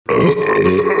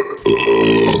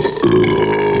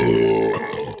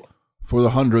For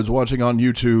the hundreds watching on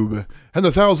YouTube and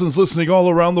the thousands listening all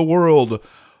around the world,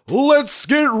 let's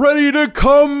get ready to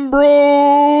come, bro!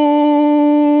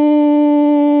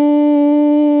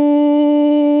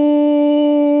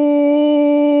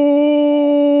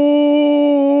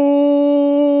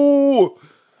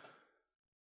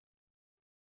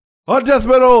 On Death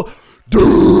Metal,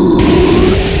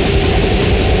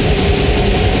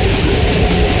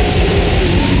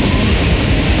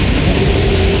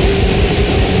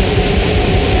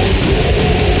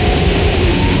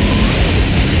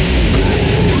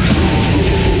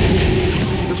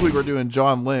 we're doing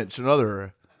John Lynch,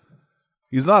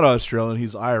 he's not Australian,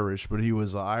 he's Irish, but he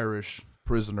was an Irish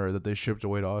prisoner that they shipped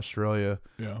away to Australia.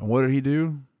 Yeah. And what did he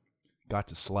do? Got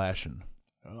to slashing.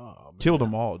 Oh, Killed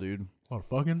them all, dude. A lot of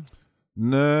fucking?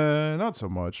 Nah, not so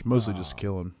much. Mostly just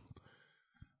killing.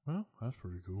 Well, that's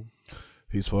pretty cool.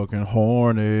 He's fucking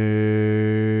horny.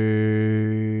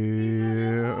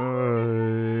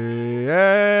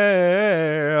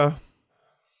 Yeah.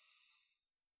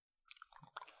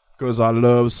 Cause I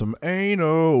love some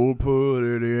anal, put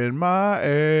it in my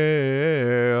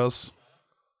ass.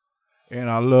 And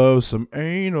I love some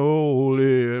anal,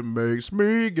 it makes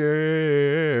me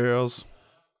gas.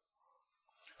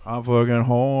 I'm fucking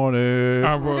horny.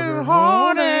 I'm fucking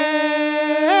horny.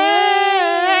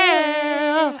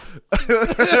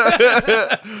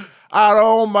 I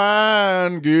don't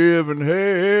mind giving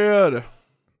head.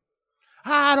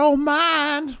 I don't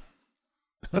mind.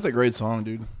 That's a great song,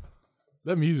 dude.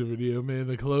 That music video, man,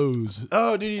 the clothes.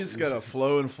 Oh, dude, he's got a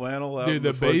flowing flannel out. Dude,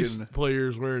 the bass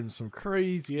player's wearing some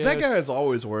crazy ass. That guy's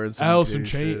always wearing some Alice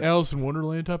in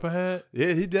Wonderland type of hat.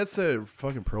 Yeah, that's a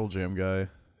fucking Pearl Jam guy.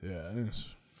 Yeah,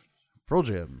 Pearl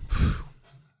Jam.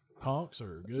 Honks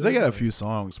are good. They got a few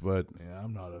songs, but yeah,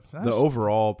 I'm not a. The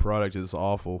overall product is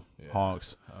awful. Yeah.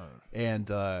 Honks. And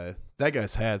that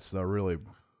guy's hats though really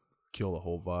kill the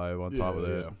whole vibe on top of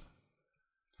that.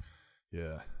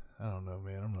 Yeah. I don't know,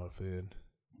 man. I'm not a fan.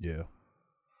 Yeah.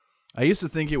 I used to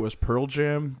think it was Pearl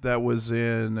Jam that was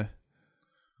in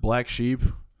Black Sheep,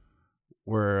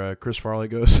 where Chris Farley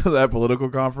goes to that political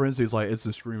conference. He's like, it's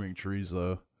the Screaming Trees,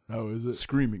 though. Oh, is it?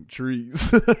 Screaming Trees.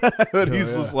 But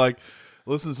he's just like,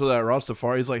 listens to that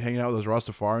Rastafari. He's like hanging out with those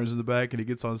Rastafarians in the back, and he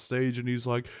gets on stage, and he's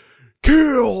like,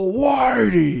 kill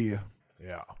Whitey.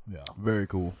 Yeah. Very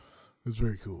cool. It was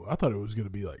very cool. I thought it was going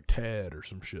to be like Tad or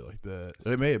some shit like that.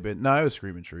 It may have been. No, it was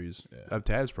Screaming Trees. Yeah.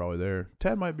 Tad's probably there.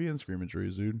 Tad might be in Screaming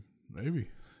Trees, dude. Maybe.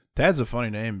 Tad's a funny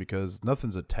name because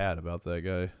nothing's a tad about that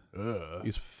guy.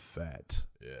 He's fat.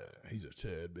 Yeah, he's a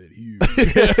tad bit huge.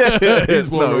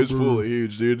 He's fully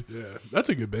huge, dude. Yeah, that's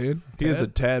a good band. He has a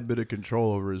tad bit of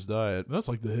control over his diet. That's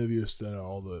like the heaviest out of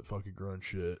all the fucking grunge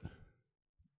shit.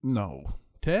 No.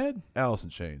 Tad? Alice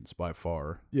in Chains, by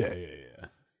far. Yeah.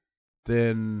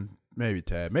 Then maybe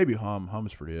Tad. Maybe Hum.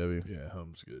 Hum's pretty heavy. Yeah,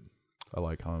 Hum's good. I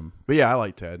like Hum. But yeah, I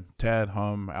like Tad. Tad,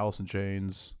 Hum, Alice in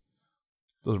Chains.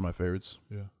 Those are my favorites.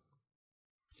 Yeah.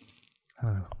 I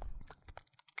don't know.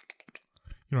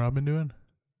 You know what I've been doing?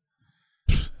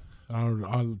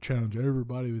 I'll challenge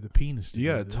everybody with a penis. You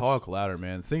gotta talk louder,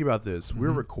 man. Think about this. Mm-hmm.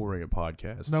 We're recording a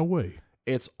podcast. No way.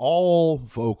 It's all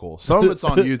vocal. Some of it's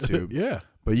on YouTube. Yeah.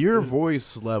 But your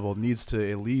voice level needs to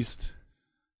at least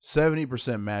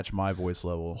 70% match my voice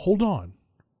level. Hold on.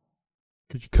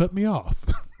 Could you cut me off?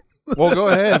 Well, go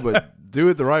ahead, but do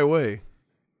it the right way.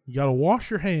 You got to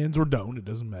wash your hands or don't. It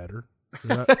doesn't matter.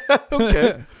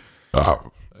 Okay.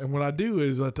 And what I do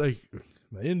is I take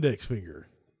my index finger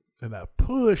and I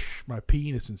push my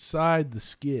penis inside the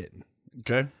skin.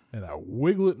 Okay. And I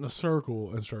wiggle it in a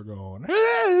circle and start going.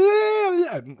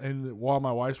 And while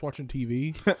my wife's watching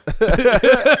TV,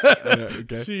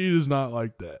 okay. She does not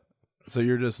like that. So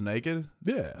you're just naked?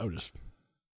 Yeah, I'm just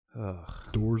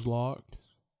doors locked.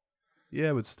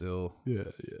 Yeah, but still. Yeah.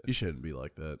 You shouldn't be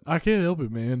like that. I can't help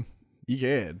it, man. You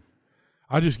can.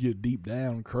 I just get deep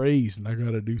down crazed and I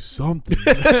got to do something.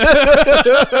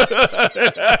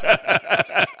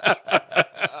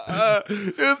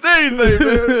 It's anything,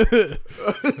 man.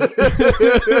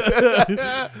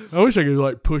 I wish I could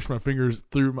like push my fingers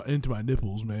into my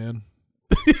nipples, man.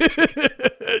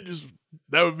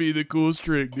 That would be the coolest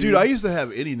trick, dude. Dude, I used to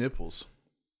have any nipples.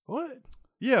 What?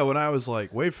 Yeah, when I was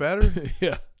like way fatter.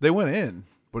 Yeah. They went in,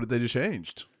 but they just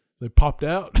changed. They popped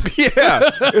out.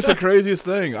 Yeah. It's the craziest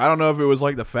thing. I don't know if it was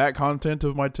like the fat content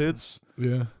of my tits.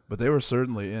 Yeah. But they were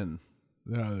certainly in.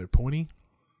 They're pointy?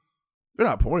 They're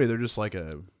not pointy. They're just like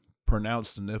a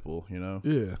pronounced nipple, you know?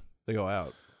 Yeah. They go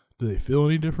out. Do they feel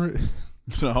any different?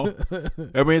 No.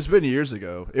 I mean, it's been years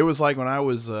ago. It was like when I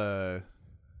was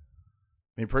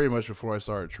mean, pretty much before I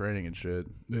started training and shit.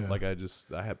 Yeah. Like I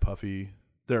had puffy.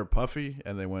 They were puffy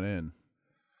and they went in.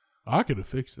 I could have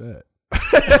fixed that.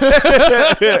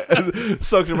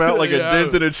 Sucked them out like a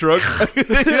dent in a truck.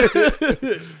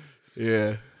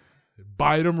 Yeah.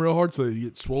 Bite them real hard so they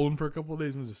get swollen for a couple of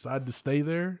days and decide to stay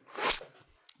there.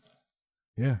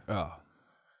 Yeah. Oh.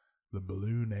 The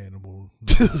balloon animal.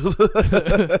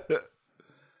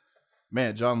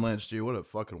 Man, John Lynch, dude, what a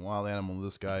fucking wild animal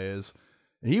this guy is.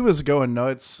 And he was going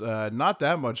nuts not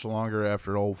that much longer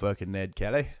after old fucking Ned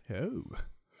Kelly. Oh.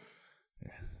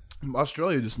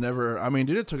 Australia just never, I mean,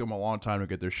 dude, it took them a long time to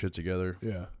get their shit together.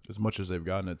 Yeah. As much as they've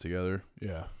gotten it together.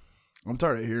 Yeah. I'm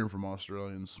tired of hearing from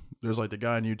Australians. There's like the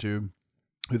guy on YouTube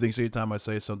who thinks anytime I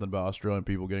say something about Australian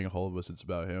people getting a hold of us, it's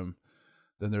about him.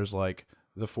 Then there's like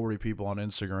the 40 people on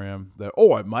Instagram that,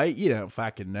 oh, I might, you don't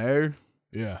fucking know.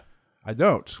 Yeah. I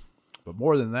don't. But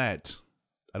more than that,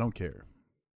 I don't care.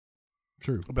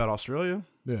 True. About Australia?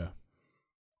 Yeah.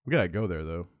 We gotta go there,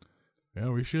 though. Yeah,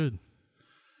 we should.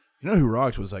 You know who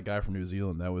rocked was that guy from New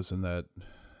Zealand that was in that.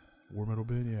 War Metal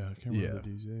Band? Yeah. I can't remember the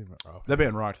dude's name. Oh, that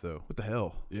band rocked, though. What the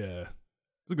hell? yeah.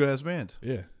 It's a good-ass band.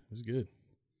 Yeah. It was good.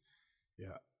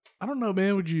 Yeah. I don't know,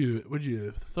 man. Would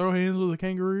you throw hands with a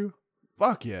kangaroo?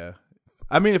 Fuck yeah.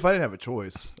 I mean, if I didn't have a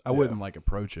choice, I wouldn't, like,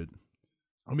 approach it.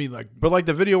 I mean, like... But, like,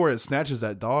 the video where it snatches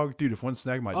that dog, dude, if one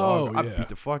snagged my dog, I'd beat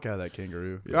the fuck out of that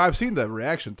kangaroo. Yeah. I've seen the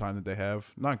reaction time that they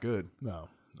have. Not good. No.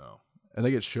 And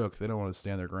they get shook. They don't want to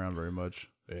stand their ground very much.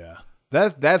 Yeah.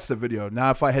 That's the video.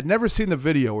 Now, if I had never seen the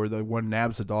video where the one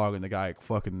nabs the dog and the guy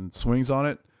fucking swings on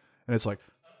it, and it's like...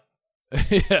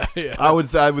 yeah. I would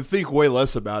think way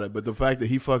less about it, but the fact that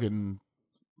he fucking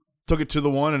took it to the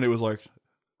one and it was like...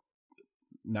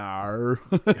 Nah.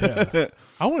 Yeah.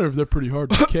 I wonder if they're pretty hard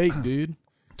to cake, dude.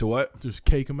 To what? Just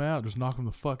cake them out. Just knock them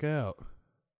the fuck out.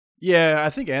 Yeah, I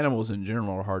think animals in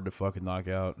general are hard to fucking knock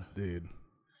out. Dude.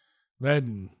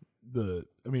 Imagine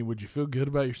would you feel good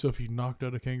about yourself if you knocked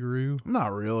out a kangaroo?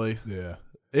 Not really. Yeah.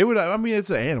 It would. I mean, it's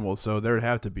an animal, so there'd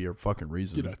have to be a fucking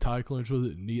reason. Get a tie clinch with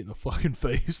it and knee it in the fucking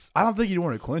face. I don't think you'd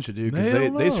want to clinch it, dude,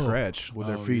 because they scratch with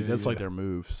their feet. That's like their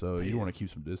move, so you want to keep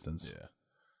some distance. Yeah.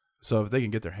 So if they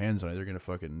can get their hands on it, they're going to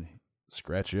fucking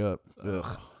scratch you up.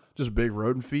 Ugh. Just big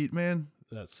rodent feet, man.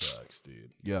 That sucks,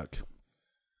 dude. Yuck.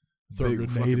 Throw a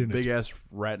grenade in big ass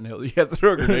rat nail. You have to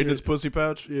throw a grenade in his pussy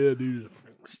pouch? Yeah, dude.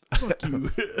 Fuck you.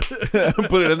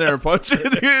 Put it in there and punch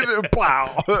it, dude.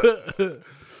 Plow.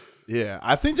 Yeah,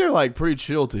 I think they're like pretty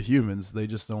chill to humans. They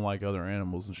just don't like other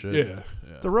animals and shit. Yeah.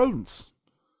 The rodents.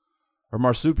 Or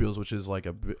marsupials, which is like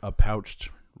a pouched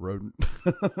rodent.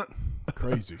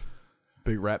 Crazy.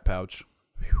 Big rat pouch.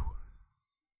 Whew.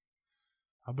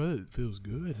 I bet it feels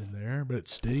good in there, but it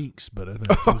stinks. But I think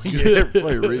it feels good. Yeah, it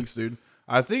really reeks, dude.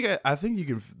 I think you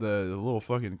can the little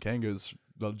fucking kangaroos,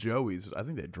 the joeys. I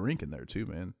think they drink in there too,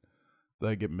 man.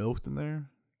 They get milked in there.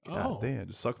 God damn,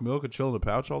 just suck milk and chill in the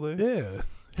pouch all day. Yeah,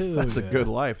 that's a good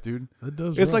life, dude. That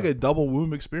does. It's like a double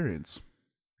womb experience.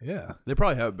 Yeah, they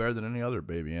probably have it better than any other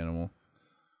baby animal.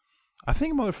 I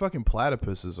think motherfucking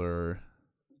platypuses are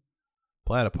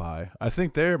platypi. I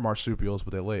think they're marsupials,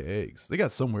 but they lay eggs. They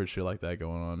got some weird shit like that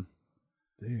going on.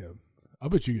 Damn, I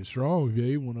bet you get strong if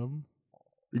you ate one of them.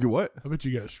 You get what? I bet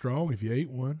you got strong if you ate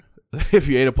one. If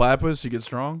you ate a platypus, you get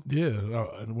strong? Yeah,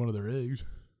 and one of their eggs.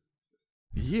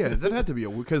 Yeah, that had to be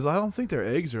because I don't think their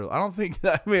eggs are. I don't think.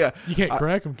 I mean, you can't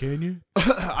crack them, can you?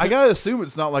 I gotta assume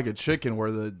it's not like a chicken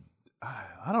where the.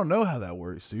 I don't know how that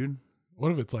works, dude.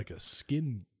 What if it's like a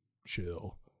skin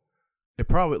shell? It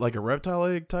probably like a reptile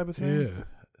egg type of thing.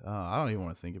 Yeah. I don't even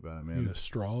want to think about it, man. You gotta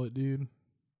straw it, dude.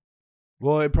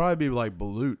 Well, it'd probably be like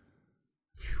balut.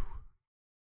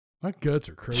 My guts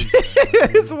are crazy.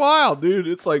 It's wild, dude.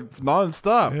 It's like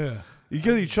nonstop. Yeah.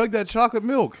 You chug that chocolate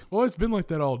milk. Well, it's been like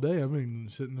that all day. I've been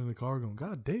sitting in the car going,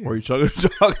 God damn. Or you chugging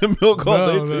chocolate milk all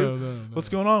day, too? No. What's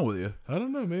going on with you? I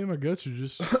don't know, man. My guts are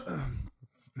just...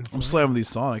 I'm slamming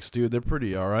these Sonics, dude. They're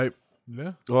pretty all right.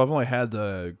 Yeah. Well, I've only had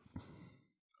the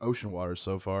ocean water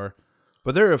so far.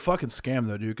 But they're a fucking scam,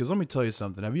 though, dude. Because let me tell you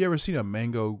something. Have you ever seen a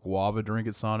mango guava drink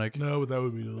at Sonic? No, but that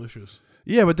would be delicious.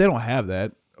 Yeah, but they don't have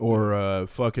that. Or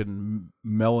fucking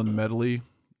melon medley.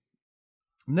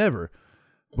 Never.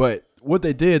 But what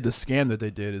they did, the scam that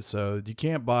they did, is you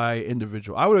can't buy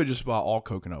individual. I would have just bought all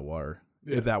coconut water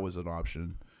if that was an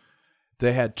option.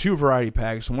 They had 2 variety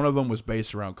packs. One of them was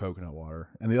based around coconut water,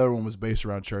 and the other one was based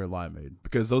around cherry limeade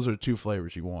because those are the 2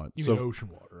 flavors you want. You mean ocean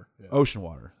water. Yeah. Ocean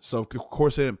water. So, of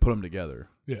course, they didn't put them together.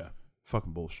 Yeah.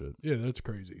 Fucking bullshit. Yeah, that's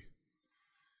crazy.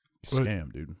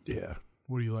 Scam, dude. Yeah.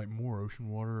 What do you like more, ocean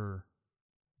water or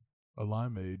a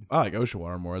limeade? I like ocean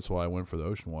water more. That's why I went for the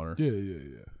ocean water.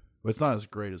 Yeah. But it's not as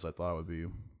great as I thought it would be.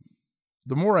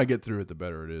 The more I get through it, the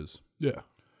better it is. Yeah.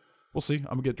 We'll see. I'm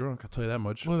gonna get drunk. I'll tell you that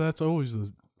much. Well, that's always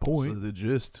the point. The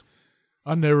gist.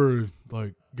 I never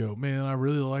go, man, I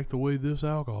really like the way this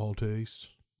alcohol tastes.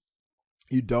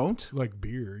 You don't? Like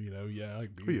beer, yeah, I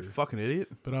like beer. Are you a fucking idiot?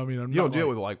 But I mean, You don't do it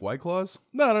with like White Claws?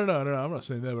 No, I'm not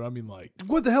saying that, but I mean like.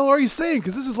 What the hell are you saying?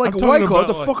 Because this is like I'm a White talking Claw. What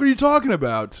about, the fuck are you talking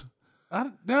about? I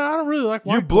don't really like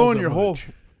White You're Claws blowing that your whole. much.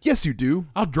 Yes, you do.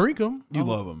 I'll drink them. You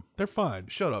love them. They're fine.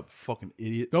 Shut up, fucking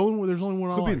idiot. There's only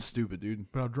one I Quit like, being stupid, dude.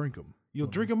 but I'll drink them. You'll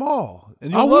drink them all,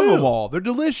 and I you'll love will. them all. They're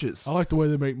delicious. I like the way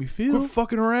they make me feel. Quit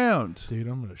fucking around. Dude,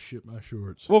 I'm gonna shit my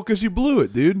shorts. Well, because you blew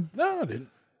it, dude. No, I didn't.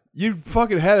 You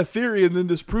fucking had a theory and then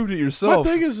disproved it yourself.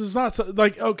 My thing is, it's not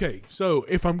okay. So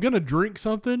if I'm gonna drink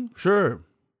something Sure.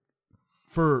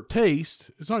 for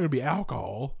taste, it's not gonna be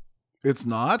alcohol. It's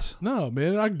not. No,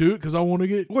 man, I can do it because I want to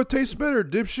get What tastes better,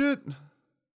 dipshit?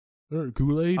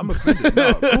 Kool-Aid. I'm offended.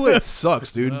 No, Kool-Aid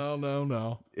sucks, dude.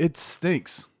 No. It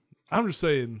stinks. I'm just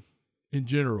saying, in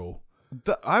general.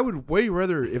 I would way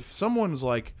rather if someone's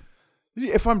like,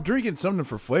 if I'm drinking something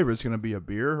for flavor, it's gonna be a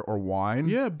beer or wine.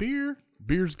 Yeah,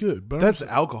 beer's good, but That's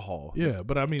alcohol. yeah.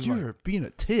 But I mean, You're being a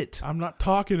tit. I'm not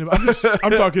talking about.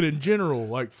 I'm talking in general,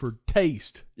 like for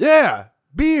taste. Yeah,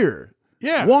 beer.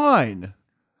 Yeah, Wine.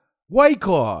 White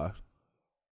Claw.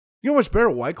 You know how much better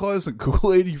White Claw is than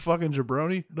Kool-Aid, you fucking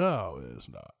jabroni? no, it's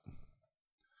not.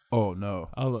 Oh, no.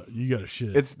 You got to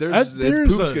shit. There's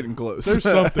poop's getting close. There's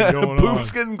something going on.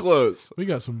 Poop's getting close. We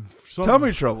got some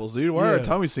Tummy troubles, dude. Why are our Yeah.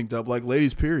 tummies synced up like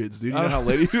ladies' periods, dude? You know how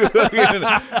ladies we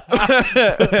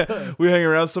hang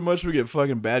around so much we get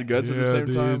fucking bad guts at the Yeah, same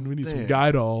dude, time. We need some Damn.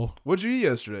 Guidol. What'd you eat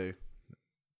yesterday?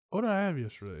 What did I have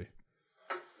yesterday?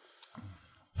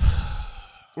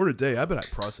 Or today? I bet I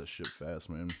process shit fast,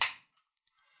 man.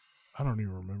 I don't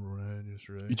even remember what I had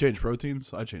yesterday. You changed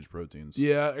proteins? I changed proteins.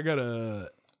 Yeah, I got a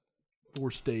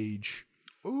 4-stage.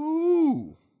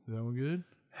 Ooh. Is that one good?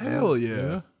 Hell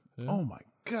yeah. Yeah. Oh my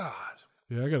God.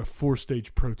 Yeah, I got a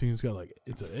 4-stage protein. It's got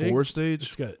it's an egg. 4-stage?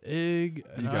 It's got egg.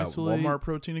 You got isolate. Walmart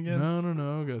protein again?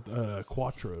 No. I got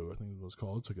Quattro. I think is what it's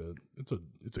called.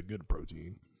 It's a good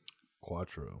protein.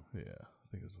 Quattro. Yeah,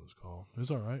 I think that's what it's called.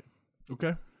 It's all right.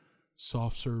 Okay.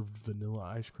 Soft served vanilla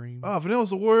ice cream. Oh,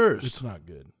 vanilla's the worst. It's not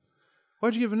good.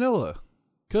 Why'd you get vanilla?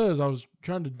 Because I was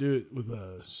trying to do it with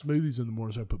smoothies in the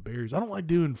morning, so I put berries. I don't like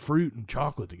doing fruit and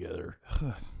chocolate together.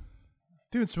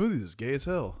 Doing smoothies is gay as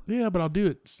hell. Yeah, but I'll do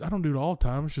it. I don't do it all the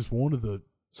time. It's just one of the.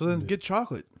 So then get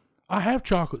chocolate. I have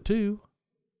chocolate too.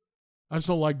 I just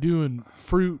don't like doing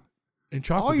fruit and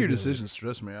chocolate. All your together. decisions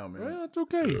stress me out, man. Well, it's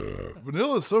okay.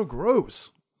 Vanilla is so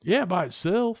gross. Yeah, by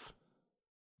itself.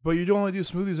 But you only do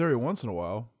smoothies every once in a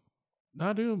while.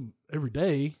 I do them every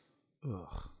day,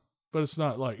 Ugh. but it's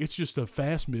not like it's just a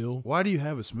fast meal. Why do you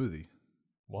have a smoothie?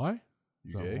 Why?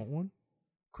 You I gay? want one.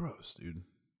 Gross, dude.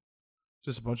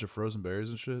 Just a bunch of frozen berries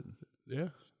and shit. Yeah,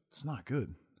 It's not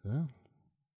good. yeah.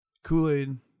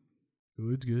 Kool-Aid.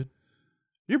 It's good.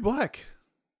 You're black.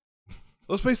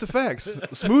 Let's face the facts.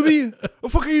 Smoothie? What the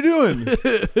fuck are you doing?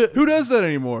 Who does that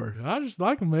anymore? I just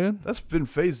like them, man. That's been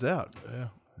phased out. Yeah.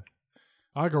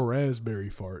 I like a raspberry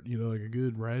fart, like a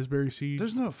good raspberry seed.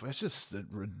 It's just a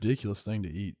ridiculous thing to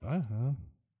eat. Uh-huh.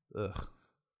 Ugh.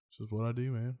 This is what I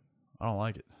do, man. I don't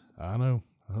like it. I know.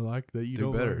 I like that you Do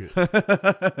don't better. like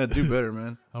it. Do better,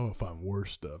 man. I'm gonna find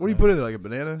worse stuff. What do you man. put in there? Like a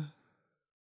banana?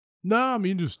 No, I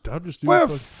mean I'll just do. Where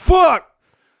fuck?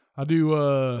 I do.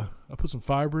 I put some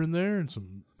fiber in there and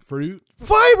some fruit.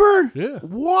 Fiber? Yeah.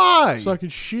 Why? So I can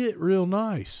shit real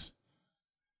nice.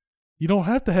 You don't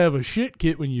have to have a shit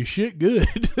kit when you shit good.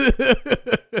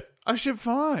 I shit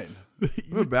fine. I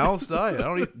have a balanced diet. I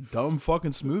don't eat dumb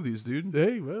fucking smoothies, dude.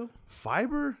 Hey, well,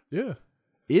 Fiber? yeah,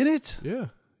 In it? yeah.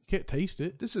 Can't taste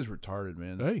it. This is retarded,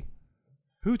 man. Hey,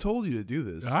 Who told you to do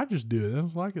this? I just do it. I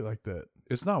don't like it like that.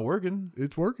 It's not working.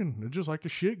 It's working. It's just like the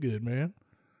shit good, man.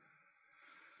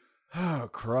 Oh,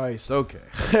 Christ. Okay.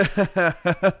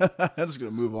 I'm just going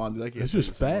to move on, dude. I can't It's take just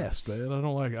this anymore. fast, man. I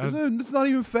don't like it. It's not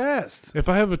even fast. If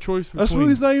I have a choice A between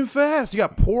smoothie's not even fast. You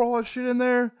got to pour all that shit in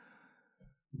there,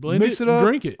 blend mix it and up,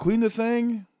 drink it. clean the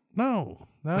thing. No.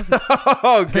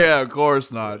 Okay, of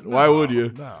course not. Why would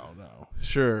you? No.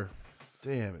 Sure.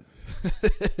 Damn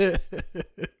it.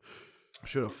 I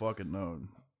should have fucking known.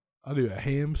 I do a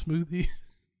ham smoothie.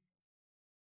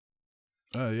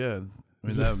 Oh, yeah. I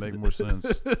mean, that would make more sense.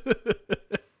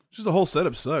 Just the whole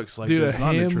setup sucks. Like, Dude, it's a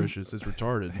not ham- nutritious. It's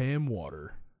retarded. Ham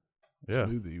water Yeah.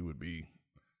 smoothie would be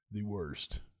the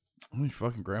worst. I mean,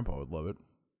 fucking grandpa would love it.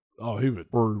 Oh, he would.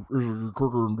 Or is it your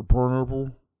cooker and the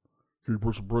pineapple? Can you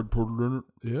put some bread pudding in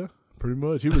it? Yeah, pretty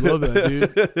much. He would love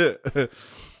that,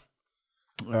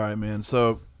 dude. All right, man.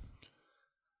 So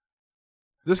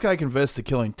This guy confessed to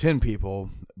killing 10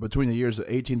 people between the years of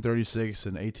 1836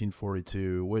 and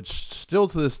 1842, which still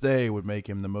to this day would make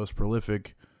him the most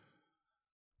prolific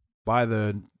by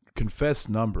the confessed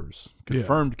numbers,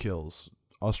 confirmed kills,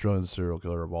 Australian serial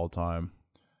killer of all time.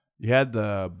 You had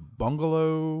the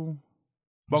Bungalow.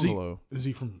 Is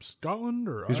he from Scotland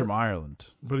or? He's from Ireland.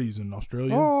 But he's in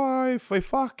Australia? Oh, if I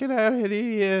fucking out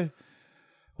here.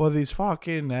 Well, these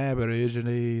fucking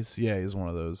Aborigines. Yeah, he's one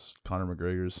of those Conor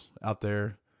McGregors out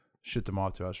there. Shipped them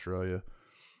off to Australia.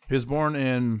 He was born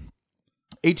in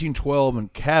 1812 in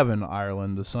Cavan,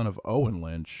 Ireland, the son of Owen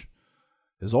Lynch.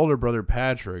 His older brother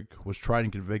Patrick was tried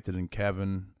and convicted in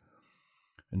Cavan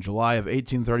in July of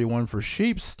 1831 for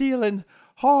sheep stealing.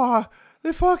 Oh,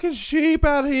 the fucking sheep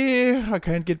out here. I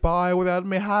can't get by without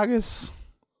me haggis.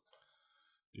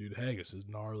 Dude, haggis is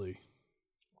gnarly.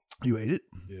 You ate it?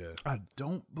 Yeah. I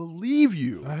don't believe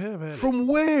you. I have had From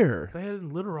where? They had it in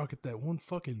Little Rock at that one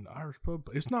fucking Irish pub.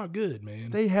 It's not good,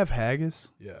 man. They have haggis?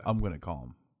 Yeah. I'm going to call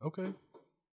them. Okay.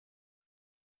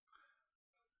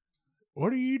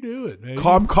 What are you doing, man?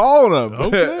 I'm calling them.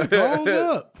 Okay, call them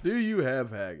up. Do you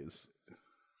have haggis?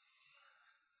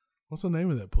 What's the name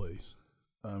of that place?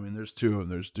 I mean, there's two of them.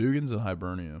 There's Dugan's and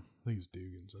Hibernia. I think it's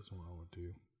Dugan's. That's the one I went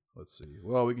to. Let's see.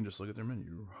 Well, we can just look at their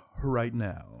menu right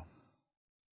now.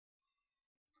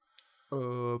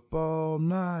 Up all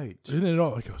night. Isn't it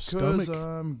all like a stomach? 'Cause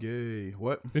I'm gay.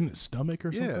 What? Isn't it stomach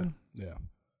or something? Yeah.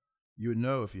 You would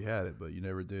know if you had it, but you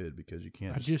never did because you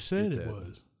can't. I just said it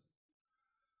was.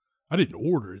 I didn't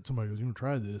order it. Somebody goes, "You want to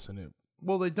try this?" And it.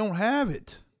 Well, they don't have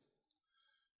it.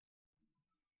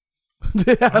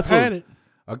 I've had it.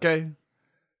 Okay.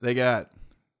 They got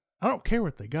I don't care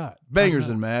what they got. bangers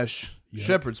and mash, Yuck.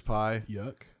 shepherd's pie,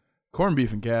 Yuck. corned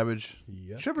beef and cabbage.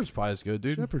 Yuck. Shepherd's pie is good,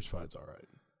 dude. Shepherd's pie's all right.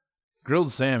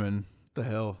 Grilled salmon. What the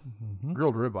hell? Mm-hmm.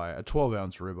 Grilled ribeye. A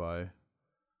 12-ounce ribeye.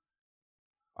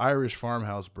 Irish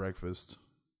farmhouse breakfast.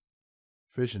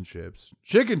 Fish and chips.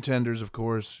 Chicken tenders, of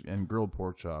course, and grilled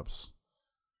pork chops.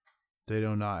 They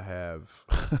do not have.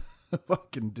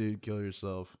 Fucking dude, kill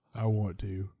yourself. I want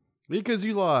to. Because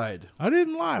you lied. I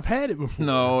didn't lie. I've had it before.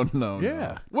 No.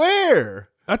 Yeah. Where?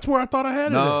 That's where I thought I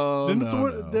had No, it.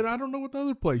 no. Then I don't know what the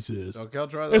other place is. Okay, I'll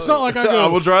try that. It's not like I go. I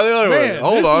will try the other Man,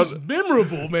 one. Hold this on. is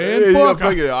memorable, man. Yeah, Fuck.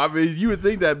 I mean, you would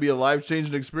think that'd be a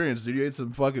life-changing experience. Dude, you ate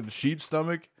some fucking sheep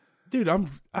stomach? Dude,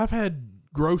 I've had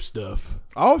gross stuff.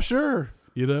 Oh, sure.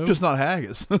 You know? Just not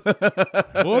haggis.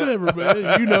 Whatever,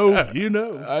 man. You know.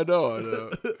 I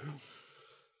know.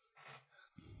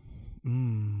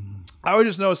 I would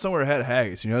just know somewhere had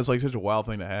haggis. You know, it's like such a wild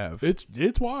thing to have. It's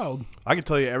wild. I can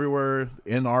tell you everywhere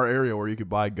in our area where you could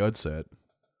buy guts at.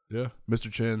 Yeah.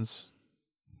 Mr. Chin's,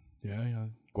 Yeah.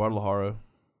 Guadalajara.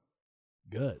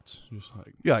 Guts. Just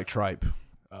like. Yeah, like tripe.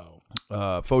 Oh.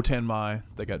 Pho Tan Mai,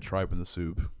 they got tripe in the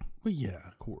soup. Well, yeah,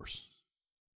 of course.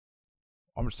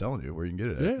 I'm just telling you where you can get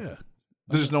it at. Yeah.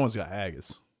 There's just no one's got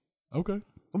haggis. Okay.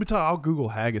 Let me tell you, I'll Google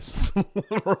haggis in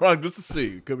Little Rock just to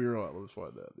see. Could be wrong. Let's find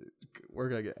out, dude. Where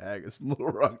can I get haggis in Little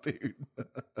Rock, dude?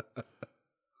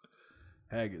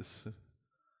 Haggis.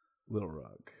 Little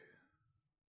Rock.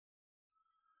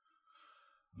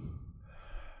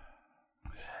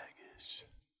 Haggis.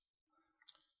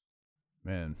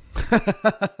 Man.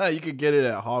 You could get it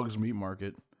at Hogg's Meat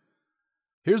Market.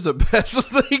 Here's the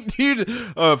best thing, dude.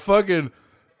 Fucking.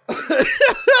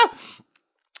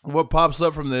 What pops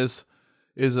up from this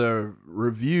is a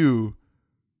review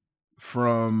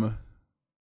from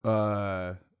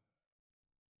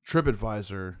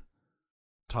TripAdvisor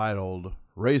titled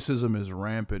 "Racism is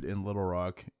Rampant in Little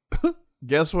Rock."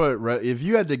 Guess what? If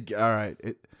you had to, all right,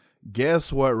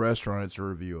 guess what restaurant it's a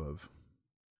review of?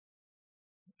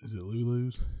 Is it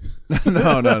Lulu's?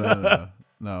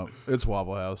 No. It's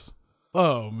Waffle House.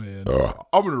 Oh, man.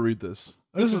 I'm gonna read this.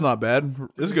 This is not bad.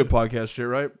 This is good podcast shit,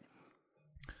 right?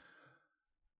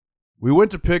 We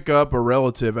went to pick up a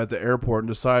relative at the airport and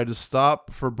decided to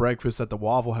stop for breakfast at the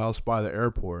Waffle House by the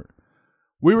airport.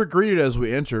 We were greeted as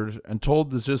we entered and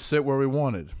told to just sit where we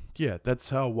wanted. Yeah,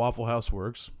 that's how Waffle House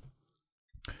works.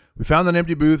 We found an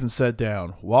empty booth and sat down.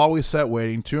 While we sat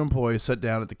waiting, 2 employees sat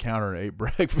down at the counter and ate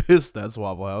breakfast. That's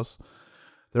Waffle House.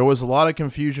 There was a lot of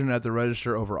confusion at the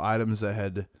register over items that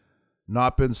had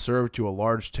not been served to a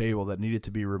large table that needed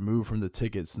to be removed from the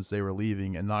ticket since they were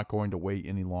leaving and not going to wait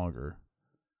any longer.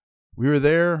 We were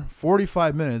there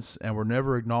 45 minutes and were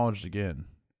never acknowledged again.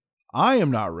 I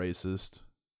am not racist,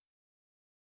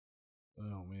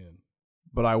 Oh, man.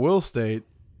 but I will state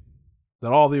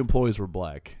that all the employees were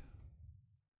black.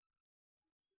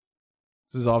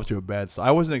 This is off to a bad start.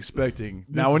 I wasn't expecting.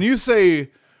 Now, when you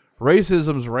say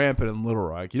racism's rampant in Little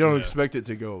Rock, you don't expect it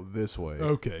to go this way.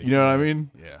 Okay. You know what I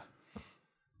mean? Yeah.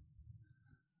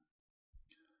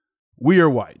 We are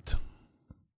white.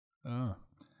 Oh.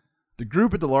 The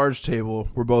group at the large table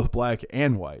were both black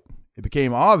and white. It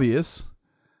became obvious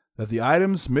that the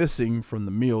items missing from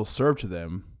the meal served to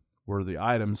them were the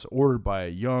items ordered by a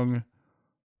young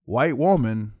white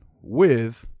woman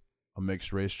with a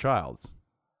mixed-race child.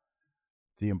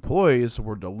 The employees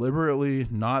were deliberately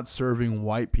not serving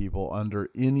white people under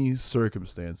any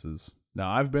circumstances.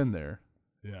 Now, I've been there.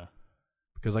 Yeah.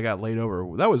 Because I got laid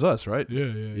over. That was us, right?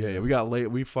 Yeah. We got late.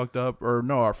 We fucked up. Or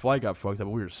no, our flight got fucked up.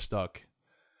 We were stuck.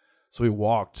 So we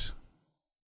walked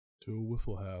to a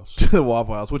Waffle House. to the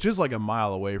Waffle House, which is like a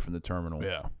mile away from the terminal.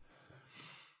 Yeah.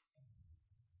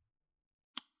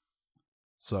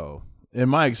 So, in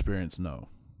my experience, no.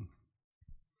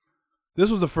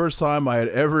 This was the first time I had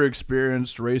ever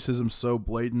experienced racism so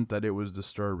blatant that it was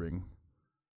disturbing.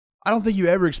 I don't think you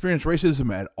ever experienced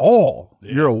racism at all.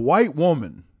 Yeah. You're a white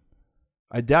woman.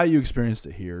 I doubt you experienced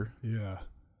it here. Yeah.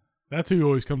 That's who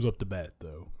always comes up to bat,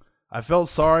 though. I felt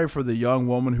sorry for the young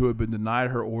woman who had been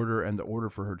denied her order and the order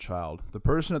for her child. The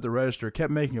person at the register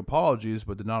kept making apologies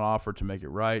but did not offer to make it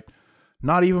right,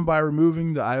 not even by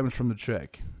removing the items from the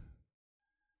check.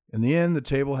 In the end, the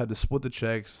table had to split the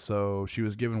checks, so she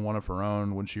was given one of her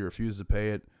own when she refused to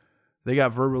pay it. They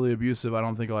got verbally abusive. I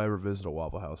don't think I'll ever visit a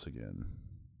Waffle House again.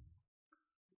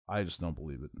 I just don't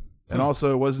believe it. And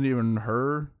also, it wasn't even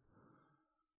her.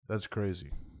 That's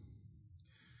crazy.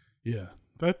 Yeah,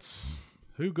 that's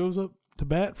who goes up to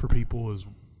bat for people is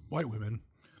white women.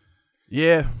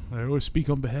 Yeah. They always speak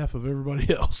on behalf of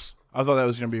everybody else. I thought that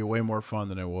was going to be way more fun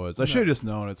than it was. I should have just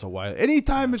known it's a white.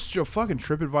 Anytime it's a fucking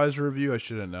TripAdvisor review, I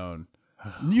should have known.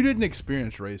 You didn't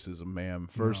experience racism, ma'am,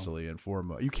 firstly and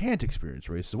foremost. You can't experience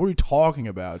racism. What are you talking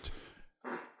about?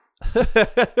 This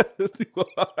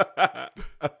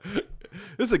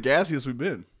is the gassiest we've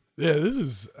been. Yeah, this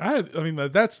is. I mean,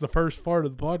 that's the first fart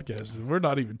of the podcast. We're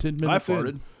not even 10 minutes I farted.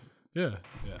 in. Yeah.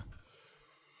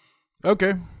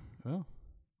 Okay. Oh.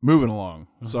 Moving along.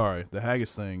 Sorry, the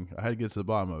haggis thing. I had to get to the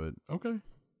bottom of it. Okay.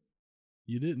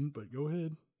 You didn't, but go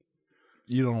ahead.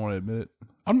 You don't want to admit it?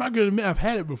 I'm not going to admit I've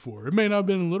had it before. It may not have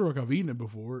been in Little Rock. I've eaten it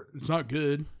before. It's not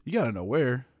good. You got to know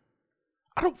where.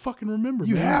 I don't fucking remember.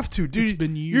 You have to, dude. It's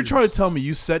been years. You're trying to tell me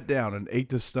you sat down and ate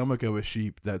the stomach of a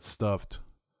sheep that's stuffed.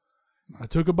 I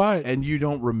took a bite. And you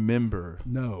don't remember.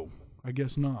 No, I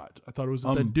guess not. I thought it was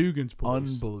at that Dugan's place.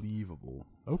 Unbelievable.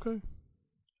 Okay.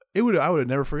 I would have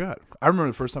never forgot. I remember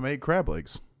the first time I ate crab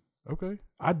legs. Okay.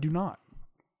 I do not.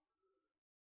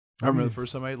 I remember the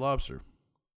first time I ate lobster.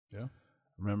 Yeah.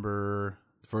 Remember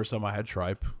the first time I had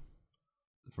tripe.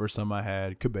 The first time I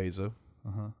had cabeza.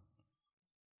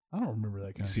 I don't remember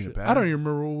that kind of shit. I don't even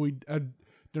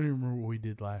remember what we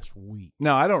did last week.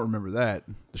 No, I don't remember that.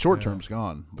 The short term's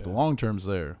gone, but the long term's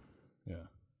there. Yeah.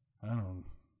 I don't.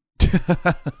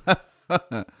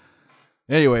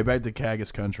 Anyway, back to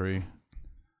Cagus country.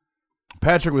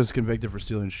 Patrick was convicted for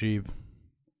stealing sheep.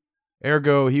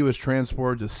 Ergo, he was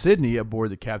transported to Sydney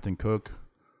aboard the Captain Cook.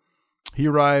 He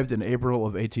arrived in April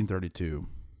of 1832.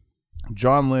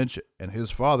 John Lynch and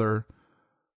his father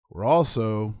were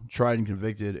also tried and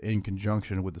convicted in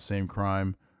conjunction with the same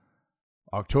crime.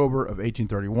 October of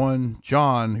 1831,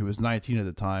 John, who was 19 at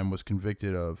the time, was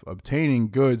convicted of obtaining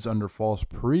goods under false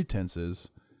pretenses,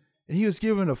 and he was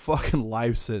given a fucking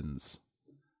life sentence.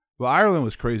 Well, Ireland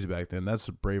was crazy back then. That's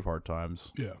Braveheart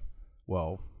times. Yeah.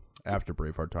 Well, after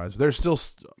Braveheart times. They're still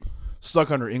stuck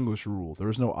under English rule. There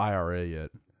was no IRA yet.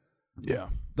 Yeah.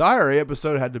 The IRA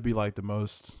episode had to be like the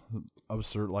most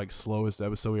absurd, like slowest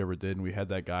episode we ever did, and we had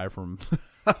that guy from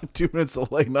 2 Minutes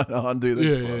to Late Night on do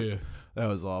this. Yeah. That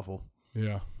was awful.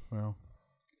 Yeah. Well.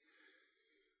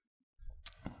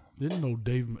 Didn't know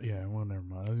Dave. Yeah, well, never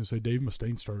mind. I was going to say Dave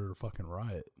Mustaine started a fucking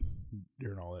riot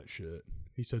during all that shit.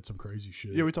 He said some crazy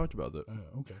shit. Yeah, we talked about that.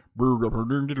 Okay.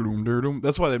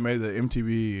 That's why they made the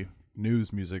MTV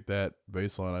news music, that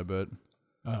bass line, I bet.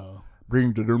 Oh. You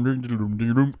remember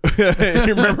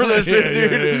that shit,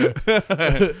 dude?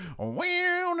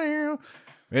 Yeah.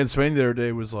 And Spain the other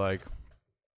day was like,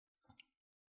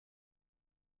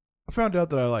 I found out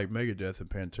that I like Megadeth and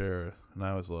Pantera, and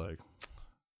I was like,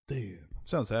 damn.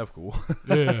 Sounds half cool.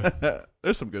 Yeah.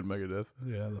 There's some good Megadeth.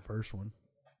 Yeah, the first one.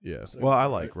 Yeah. Well, I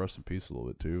like Rust in Peace a little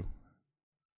bit too.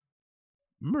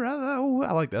 Brother,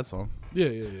 I like that song.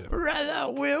 Yeah.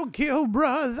 Brother will kill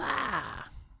brother.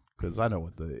 Because I know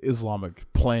what the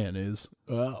Islamic plan is.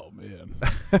 Oh, man.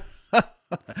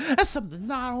 That's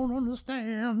something I don't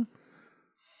understand.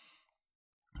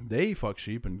 They fuck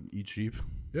sheep and eat sheep.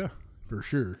 Yeah, for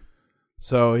sure.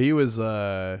 So he was,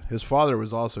 his father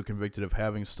was also convicted of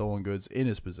having stolen goods in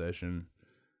his possession.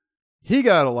 He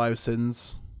got a life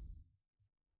sentence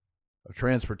of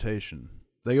transportation.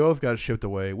 They both got shipped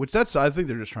away, which I think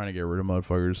they're just trying to get rid of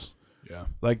motherfuckers. Yeah.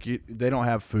 Like, they don't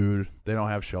have food. They don't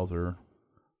have shelter.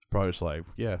 Probably just like,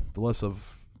 yeah, the less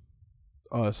of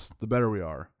us, the better we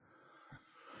are.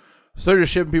 So they're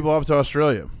just shipping people off to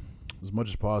Australia as much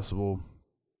as possible.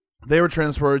 They were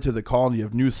transferred to the colony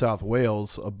of New South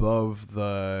Wales above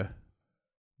the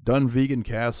Dunvegan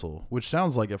Castle, which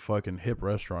sounds like a fucking hip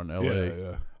restaurant in LA.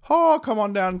 Yeah. Oh, come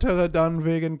on down to the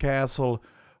Dunvegan Castle.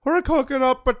 We're cooking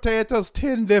up potatoes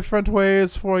 10 different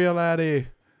ways for you, laddie.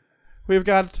 We've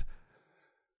got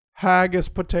haggis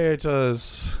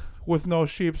potatoes with no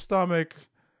sheep stomach.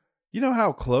 You know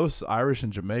how close Irish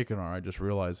and Jamaican are? I just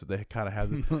realized that they kind of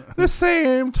have the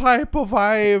same type of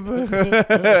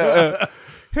vibe.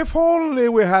 If only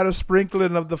we had a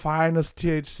sprinkling of the finest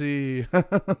THC.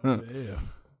 Yeah.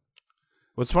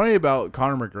 What's funny about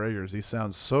Conor McGregor is he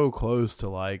sounds so close to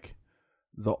like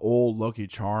the old Lucky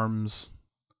Charms.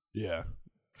 Yeah.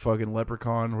 Fucking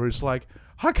leprechaun where he's like,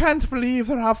 I can't believe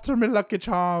they're after me Lucky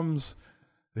Charms.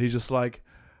 And he's just like,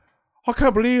 I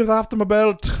can't believe they're after my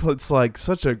belt. It's like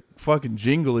such a fucking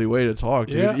jingly way to talk,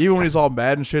 dude. Yeah. Even when he's all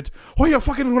mad and shit. Oh, you're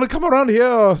fucking gonna come around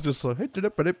here. Just like, What the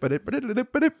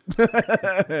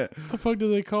fuck do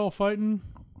they call fighting?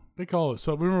 They call it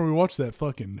so. Remember we watched that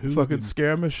fucking fucking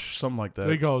skirmish, something like that.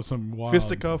 They call it some wild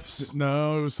Fisticuffs.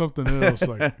 No, it was something else.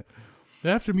 Like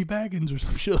after me Baggins or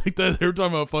some shit like that. They were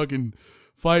talking about fucking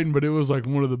fighting, but it was like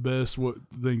one of the best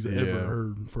things I ever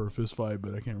heard for a fist fight.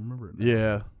 But I can't remember it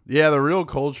now. Yeah. The real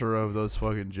culture of those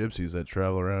fucking gypsies that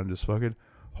travel around just fucking.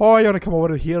 Oh, you want to come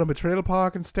over here to my trailer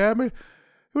park and stab me?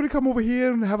 You want to come over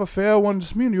here and have a fair one?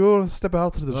 Just me and you want to step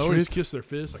out to the They street. always kiss their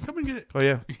fist. Like, come and get it. Oh,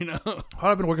 yeah. You know? Oh,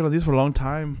 I've been working on these for a long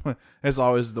time. It's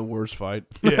always the worst fight.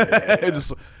 Yeah.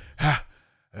 Just,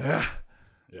 Yeah.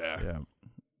 And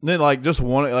then, like, just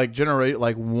one,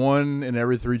 like, one in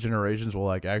every 3 generations will,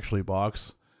 like, actually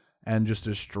box and just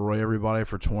destroy everybody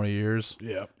for 20 years.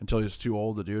 Yeah. Until he's too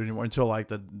old to do it anymore. Until, like,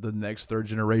 the next 3rd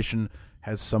generation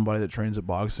has somebody that trains at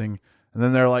boxing. And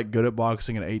then they're, like, good at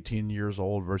boxing at 18 years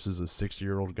old versus a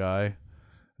 60-year-old guy.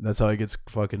 And that's how he gets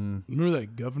fucking... Remember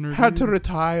that governor Had dude? to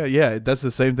retire. Yeah, that's the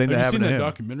same thing that Have you happened seen to that him.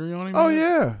 documentary on him? Oh, man?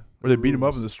 yeah. Where they beat him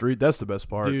up in the street. That's the best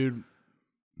part. Dude.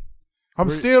 I'm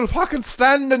still fucking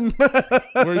standing.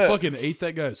 Where he fucking ate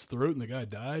that guy's throat and the guy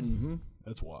died? Mm-hmm.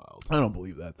 That's wild. I don't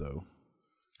believe that, though.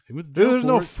 He went to jail There's for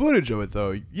no it. footage of it,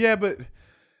 though. Yeah, but...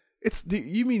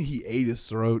 You mean he ate his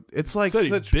throat? It's like Said he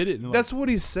such. bit it and, like, That's what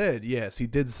he said. Yes, he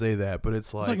did say that, but it's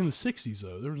It's like in the 60s,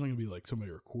 though. There was not going to be, like,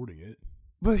 somebody recording it.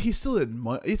 But he still didn't.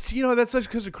 It's that's such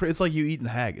because it's like you eating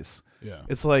haggis. Yeah.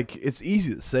 It's like it's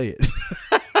easy to say it.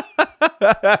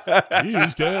 You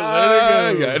just can't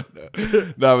let it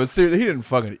go. No, but seriously, he didn't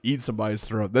fucking eat somebody's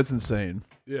throat. That's insane.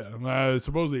 Yeah.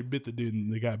 Supposedly he bit the dude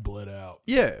and the guy bled out.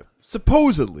 Yeah,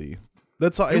 supposedly.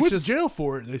 That's all. He It's went just to jail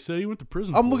for it. They say he went to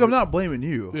prison. I'm for it. not blaming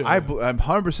you. Yeah. I'm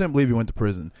 100% believe you went to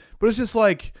prison. But it's just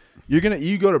like you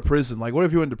go to prison. Like, what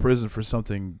if you went to prison for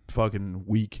something fucking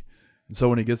weak? And so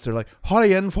when he gets there, like, what are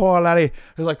you in for, laddie?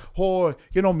 He's like, oh,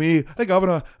 you know me, the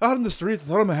governor, out in the street,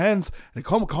 throw my hands, and he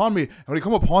come upon me. And when he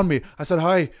come upon me, I said,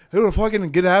 hi, he'll fucking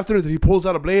get after it. And he pulls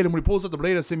out a blade, and when he pulls out the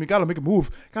blade, I say, you gotta make a move.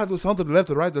 Gotta do something to the left,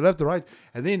 to the right, to the left, to the right.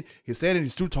 And then he's standing,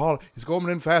 he's too tall, he's going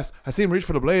in fast. I see him reach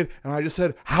for the blade, and I just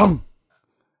said, how?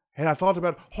 And I thought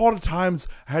about all the times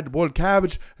I had the boiled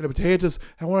cabbage and the potatoes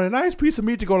and wanted a nice piece of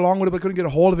meat to go along with it, but I couldn't get a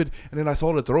hold of it. And then I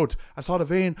saw the throat. I saw the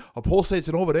vein, a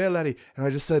pulsating over there, laddie. And I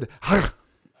just said, "Hah."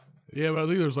 Yeah, but I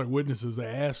think there's like witnesses. They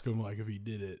ask him like if he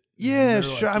did it. Yeah, And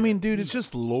they're sure. like, I mean, dude, it's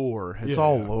just lore. It's Yeah,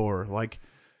 all yeah. lore. Like,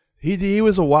 he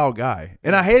was a wild guy.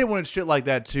 And I hate it when it's shit like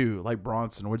that, too. Like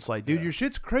Bronson, where it's like, dude, your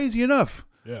shit's crazy enough.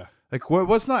 Yeah, Like,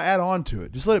 what's not add on to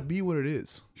it? Just let it be what it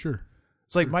is. sure.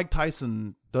 It's like Mike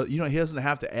Tyson. He doesn't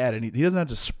have to add any. He doesn't have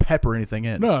to pepper anything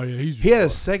in. No, yeah, he's just He had a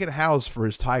like- second house for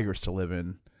his tigers to live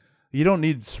in. You don't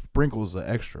need sprinkles of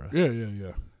extra.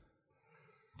 Yeah.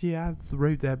 Yeah, I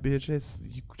raped that bitch.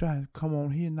 You try to come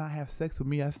on here and not have sex with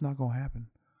me. That's not gonna happen.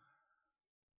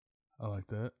 I like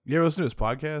that. You ever listen to his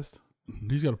podcast?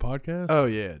 He's got a podcast. Oh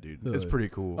yeah, dude, it's Really? pretty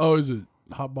cool. Oh, is it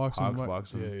hot boxing? Hot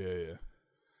boxing. Yeah.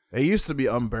 It used to be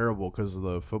unbearable because of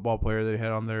the football player they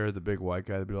had on there, the big white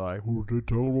guy. They'd be like, "Who did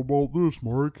tell him about this,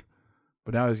 Mark?"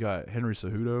 But now he's got Henry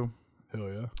Cejudo. Hell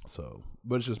yeah. So,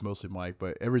 but it's just mostly Mike.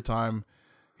 But every time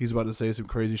he's about to say some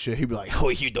crazy shit, he'd be like, "Oh,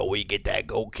 you know where you get that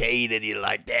cocaine and you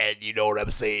like that? You know what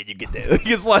I'm saying? You get that."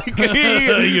 It's like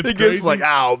he gets crazy. like,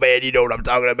 "Oh man, you know what I'm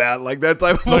talking about?" Like that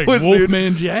type of Like voice, dude.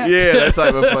 Wolfman Jack. Yeah, that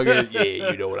type of fucking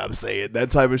yeah, you know what I'm saying?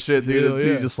 That type of shit, dude. Hell It's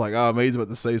yeah. he's just like, oh man, he's about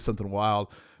to say something wild.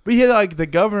 But yeah, like the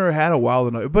governor had a wild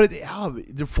enough, but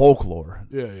the folklore,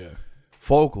 Yeah.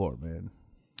 folklore, man.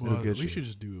 Well, It'll get we you. should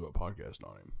just do a podcast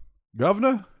on him.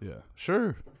 Governor? Yeah.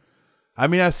 Sure. I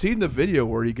mean, I've seen the video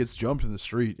where he gets jumped in the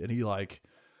street and he like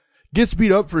gets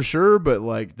beat up for sure, but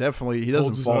like definitely he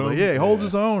doesn't fall. Yeah, he holds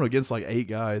his own against like 8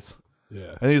 guys.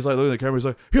 Yeah. And he's like looking at the camera. He's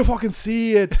like, "You fucking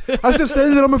see it? I'm still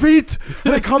standing on my feet,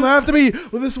 and they come after me.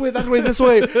 Well, this way, that way, this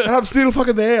way, and I'm still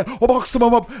fucking there. I box them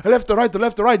up, left to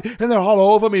right, and they're all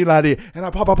over me, laddie. And I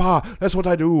pa. That's what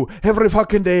I do every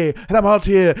fucking day. And I'm out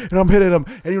here, and I'm hitting them,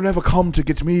 and you'll never come to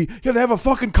get me. You'll never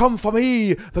fucking come for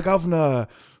me, the governor."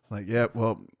 Like, yeah,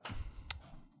 well,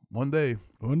 one day.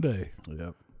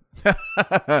 Yep.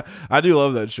 I do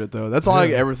love that shit though. That's all I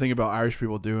ever think about Irish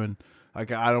people doing. Like,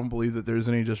 I don't believe that there's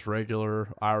any just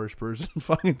regular Irish person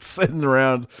fucking sitting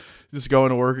around, just going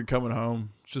to work and coming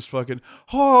home. Just fucking,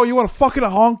 "Oh, you want to fucking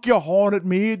honk your horn at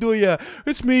me, do you?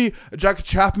 It's me, Jack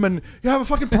Chapman. You have a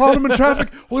fucking problem in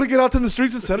traffic? We're going to get out in the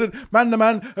streets and settle it, man to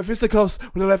man, fisticuffs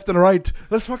with the left and the right.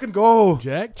 Let's fucking go."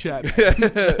 Jack Chapman.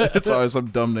 It's always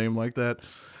some dumb name like that.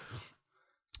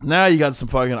 Now you got some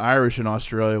fucking Irish in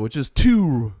Australia, which is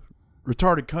 2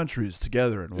 retarded countries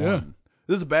together in one.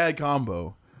 This is a bad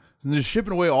combo. And they're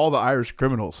shipping away all the Irish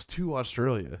criminals to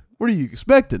Australia. What are you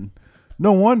expecting?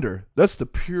 No wonder. That's the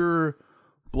pure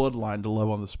bloodline to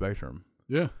love on the spectrum.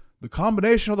 Yeah. The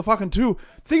combination of the fucking 2.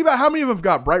 Think about how many of them have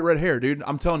got bright red hair, dude.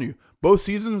 I'm telling you. Both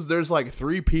seasons, there's like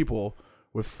 3 people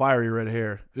with fiery red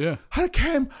hair. Yeah. I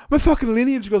came. My fucking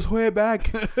lineage goes way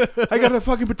back. I got a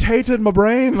fucking potato in my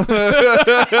brain.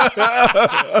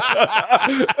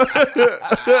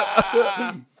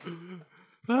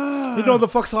 You know the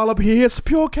fuck's all up here? It's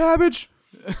pure cabbage.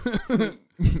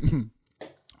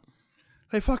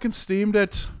 They fucking steamed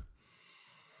it.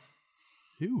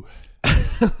 Ew.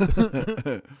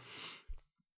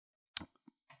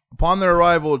 Upon their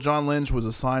arrival, John Lynch was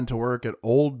assigned to work at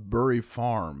Old Bury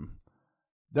Farm.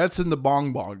 That's in the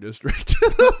Bong Bong district.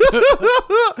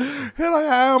 Here I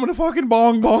am in the fucking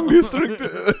Bong Bong district.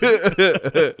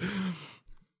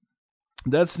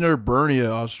 That's near Burnie,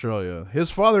 Australia. His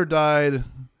father died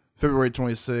February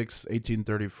 26,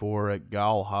 1834 at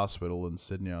Gall Hospital in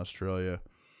Sydney, Australia.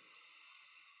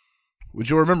 Which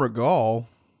you'll remember Gall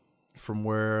from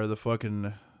where the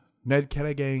fucking Ned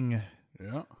Kelly gang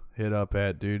hit up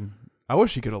at, dude. I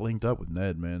wish he could have linked up with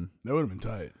Ned, man. That would have been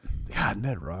tight. God,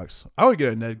 Ned rocks. I would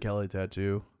get a Ned Kelly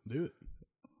tattoo. Do it.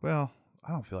 Well,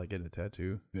 I don't feel like getting a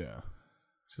tattoo. Yeah.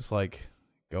 It's just like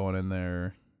going in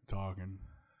there, Talking.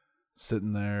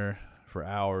 sitting there for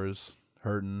hours,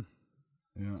 hurting,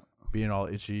 being all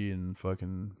itchy and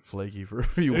fucking flaky for a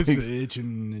few It's weeks.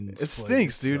 itching and It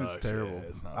stinks, dude. sucks. It's terrible. Yeah,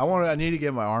 it's not I need to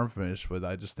get my arm finished, but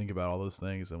I just think about all those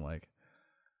things. I'm like,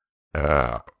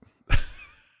 yeah.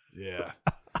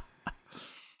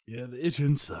 Yeah, the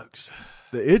itching sucks.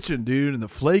 the itching, dude, and the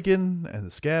flaking and the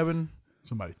scabbing.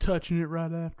 Somebody touching it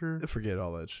right after. Forget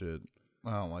all that shit.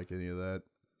 I don't like any of that.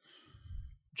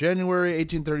 January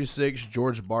 1836,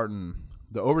 George Barton,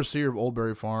 the overseer of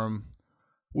Oldbury Farm,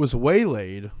 was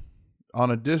waylaid on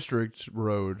a district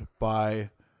road by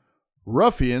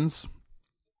ruffians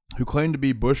who claimed to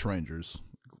be bushrangers.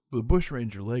 The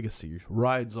bushranger legacy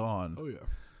rides on. Oh,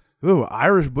 yeah. Ooh,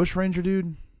 Irish bushranger,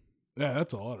 dude? Yeah,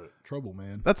 that's a lot of trouble,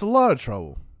 man. That's a lot of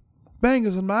trouble.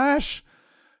 Bangers and mash.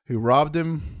 Who robbed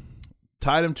him,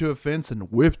 tied him to a fence, and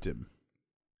whipped him.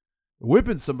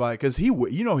 Whipping somebody, because he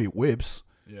whips.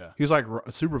 Yeah. He's like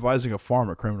supervising a farm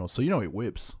of criminals, so he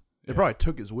whips. They probably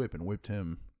took his whip and whipped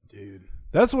him. Dude.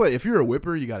 That's what, if you're a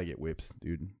whipper, you got to get whipped,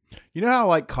 dude. You know how,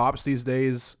 like, cops these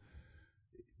days,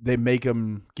 they make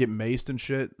them get maced and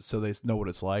shit so they know what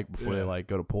it's like before they, like,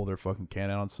 go to pull their fucking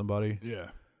can out on somebody? Yeah.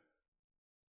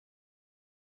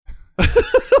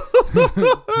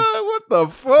 What the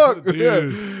fuck?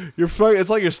 Dude. You're fucking, it's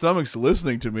like your stomach's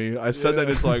listening to me. I said that,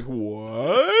 it's like,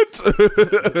 what?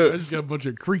 I just got a bunch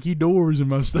of creaky doors in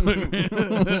my stomach, man.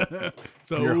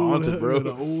 You're haunted, bro. An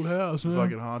old house, man.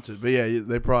 Fucking haunted. But yeah,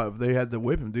 they had to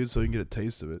whip him, dude, so you can get a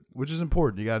taste of it, which is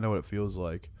important. You got to know what it feels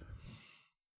like.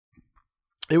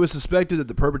 It was suspected that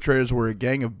the perpetrators were a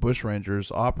gang of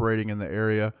bushrangers operating in the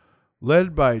area,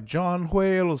 led by John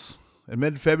Wales. In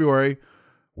mid-February,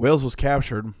 Wales was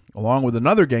captured, along with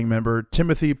another gang member,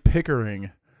 Timothy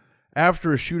Pickering,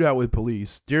 after a shootout with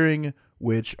police, during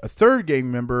which a third gang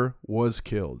member was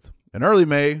killed. In early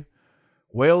May,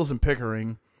 Wales and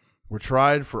Pickering were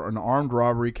tried for an armed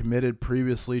robbery committed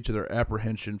previously to their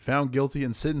apprehension, found guilty,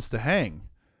 and sentenced to hang.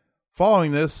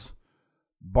 Following this,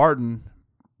 Barton,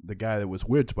 the guy that was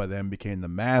whipped by them, became the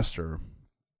master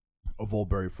of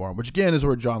Oldbury Farm, which again is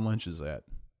where John Lynch is at.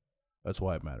 That's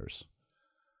why it matters.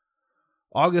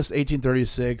 August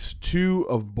 1836, 2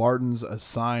 of Barton's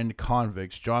assigned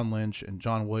convicts, John Lynch and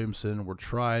John Williamson, were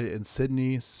tried in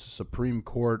Sydney Supreme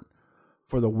Court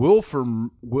for the Wilford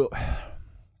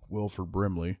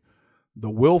Brimley, the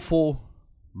willful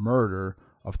murder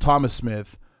of Thomas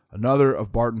Smith, another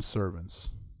of Barton's servants.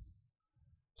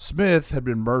 Smith had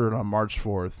been murdered on March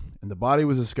 4th, and the body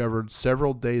was discovered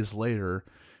several days later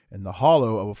in the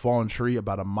hollow of a fallen tree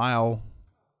about a mile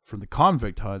from the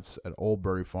convict huts at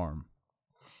Oldbury Farm.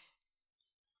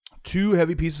 2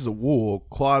 heavy pieces of wool,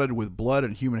 clotted with blood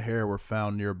and human hair, were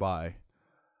found nearby.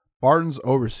 Barton's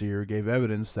overseer gave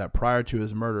evidence that prior to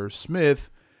his murder,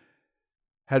 Smith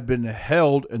had been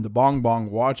held in the Bong Bong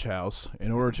Watch House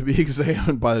in order to be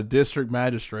examined by the district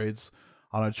magistrates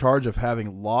on a charge of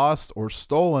having lost or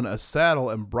stolen a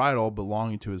saddle and bridle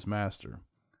belonging to his master.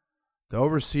 The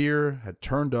overseer had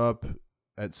turned up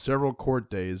at several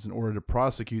court days in order to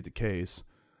prosecute the case,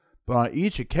 but on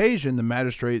each occasion the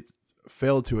magistrate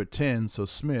failed to attend, so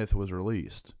Smith was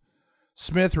released.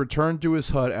 Smith returned to his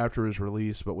hut after his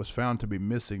release, but was found to be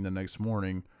missing the next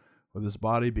morning, with his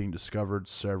body being discovered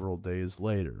several days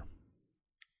later.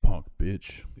 Punk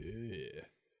bitch. Yeah.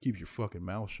 Keep your fucking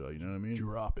mouth shut, you know what I mean?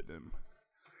 Drop it in.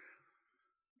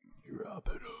 Drop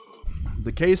it up.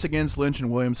 The case against Lynch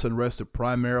and Williamson rested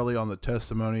primarily on the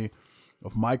testimony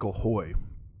of Michael Hoy,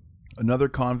 another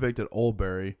convict at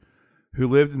Oldbury, who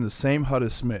lived in the same hut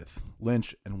as Smith,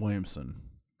 Lynch, and Williamson.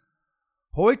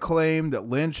 Hoy claimed that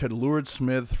Lynch had lured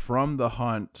Smith from the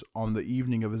hunt on the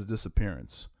evening of his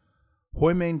disappearance.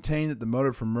 Hoy maintained that the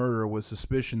motive for murder was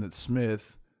suspicion that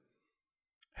Smith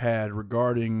had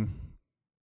regarding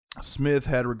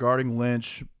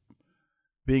Lynch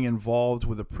being involved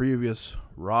with a previous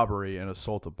robbery and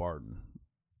assault of Barton.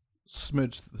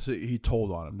 Smith, he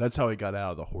told on him. That's how he got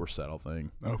out of the horse saddle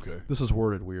thing. Okay. This is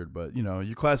worded weird, but, you know,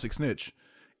 you classic snitch.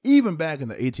 Even back in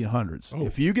the 1800s,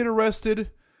 if you get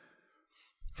arrested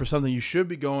for something you should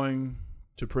be going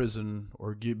to prison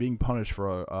or being punished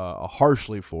for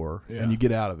harshly for, and you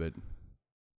get out of it,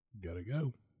 you gotta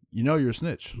go. You know you're a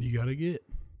snitch. You gotta get.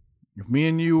 If me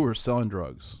and you were selling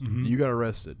drugs, you got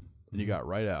arrested, and you got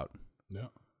right out. Yeah.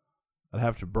 I'd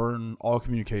have to burn all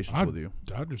communications with you.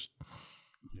 I'd just,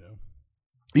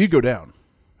 You'd go down.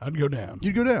 I'd go down.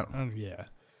 You'd go down. Yeah.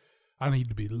 I need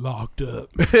to be locked up.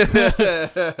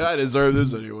 I deserve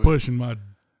this anyway. Pushing my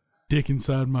dick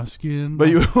inside my skin. But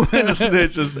you went to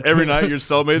snitch just every night. Your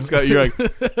cellmate's got you're like,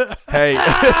 hey.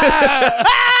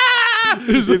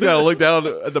 He's got to look down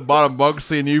at the bottom bunk,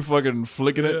 seeing you fucking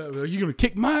flicking it. Yeah, you gonna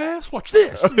kick my ass? Watch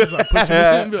this. He's like pushing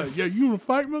me in, be like, yeah, you wanna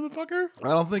fight, motherfucker? I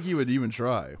don't think he would even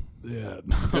try. Yeah,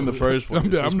 in the first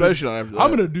place, especially not after that. I'm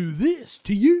gonna do this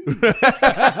to you.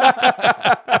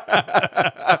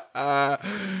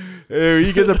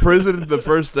 You get to prison the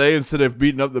first day, instead of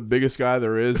beating up the biggest guy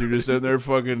there is, you're just in there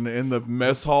fucking in the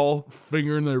mess hall,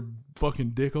 fingering their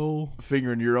fucking dick hole,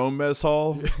 fingering your own mess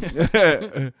hall.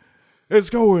 It's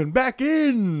going back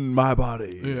in my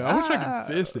body. Yeah, I wish I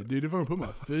could fist it, dude. If I could put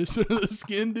my fist in the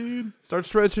skin, dude, start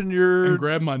stretching your and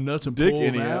grab my nuts and dick pull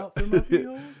them out.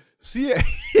 See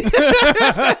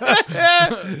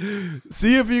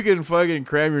if you can fucking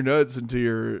cram your nuts into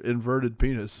your inverted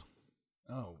penis.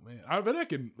 Oh man, I bet I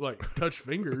can like touch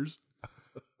fingers.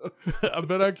 I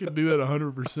bet I can do that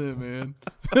 100%, man.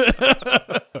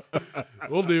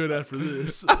 We'll do it after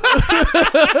this.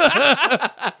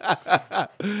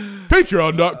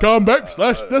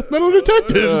 Patreon.com/Death Metal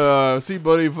Detectives. See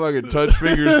Buddy fucking touch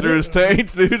fingers through his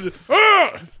taint, dude.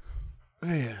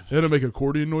 Man. It'll make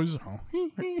accordion noises.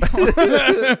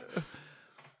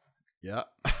 Yeah.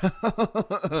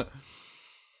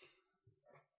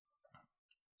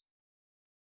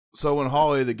 So when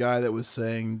Hawley, the guy that was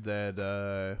saying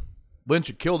that Lynch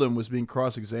had killed him, was being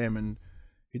cross-examined,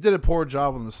 he did a poor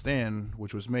job on the stand,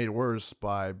 which was made worse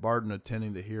by Barton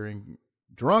attending the hearing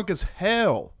drunk as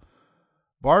hell.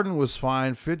 Barton was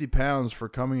fined £50 for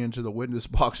coming into the witness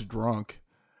box drunk.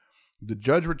 The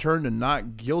judge returned a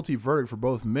not guilty verdict for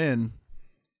both men,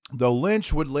 though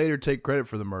Lynch would later take credit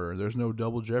for the murder. There's no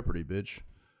double jeopardy, bitch.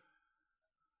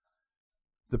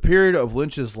 The period of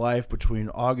Lynch's life between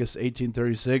August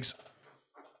 1836,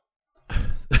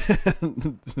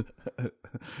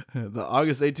 the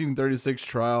August 1836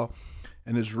 trial,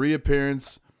 and his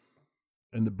reappearance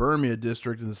in the Birmingham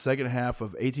district in the second half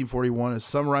of 1841 is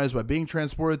summarized by being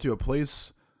transported to a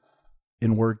place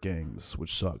in work gangs,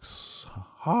 which sucks.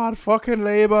 Hard fucking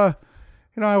labor.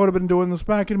 You know, I would have been doing this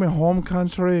back in my home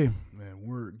country. Man,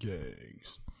 work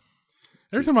gangs.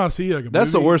 Every time I see like a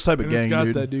that's movie the worst type of and gang, it's got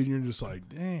dude. that dude, and you're just like,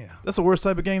 damn. That's the worst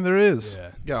type of gang there is.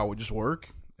 Yeah. Yeah, we just work.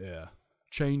 Yeah.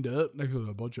 Chained up next to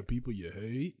a bunch of people you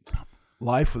hate.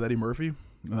 Life with Eddie Murphy.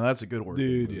 No, that's a good work.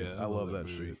 Dude, movie. yeah. I love that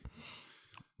shit.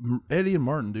 Eddie and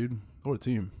Martin, dude. What a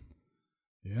team.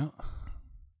 Yeah.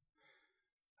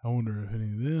 I wonder if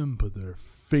any of them put their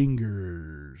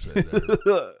fingers at their In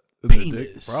their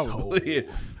penis dick, probably.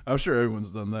 hole. I'm sure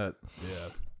everyone's done that. Yeah.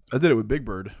 I did it with Big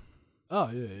Bird. Oh,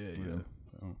 yeah.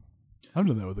 Oh. I've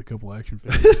done that with a couple action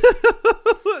figures.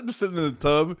 Just sitting in the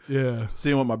tub, Yeah.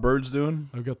 seeing what my bird's doing.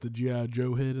 I've got the G.I.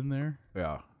 Joe head in there.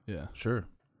 Yeah, Yeah. sure.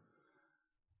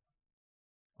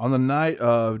 On the night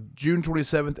of June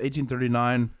 27th,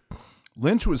 1839,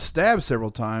 Lynch was stabbed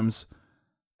several times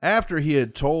after he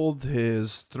had told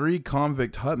his 3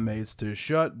 convict hutmates to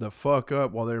shut the fuck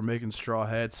up while they were making straw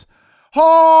hats.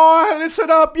 Oh, listen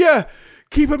up, yeah.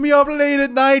 Keeping me up late at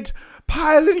night,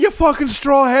 piling your fucking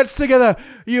straw hats together.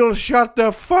 You'll shut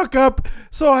the fuck up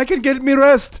so I can get me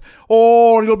rest,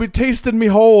 or you'll be tasting me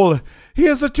whole.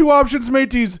 Here's the 2 options,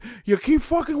 mateys. You keep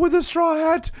fucking with the straw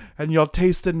hat, and you're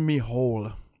tasting me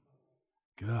whole.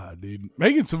 God, dude.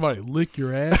 Making somebody lick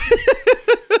your ass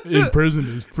in prison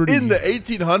is pretty... In the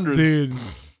 1800s. Dude,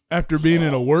 after being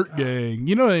in a work gang,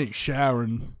 you know they ain't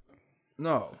showering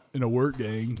No. in a work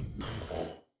gang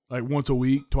like once a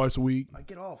week, twice a week. I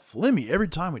get all flimmy every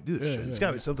time we do this Yeah, shit. It's yeah, got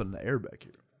to be something in the air back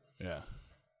here. Yeah.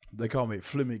 They call me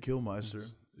Flimmy Killmeister.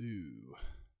 Ew.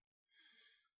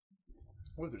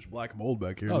 What if there's black mold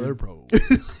back here? Oh, dude? they're probably.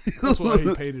 That's why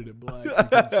he painted it black.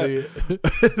 So you can see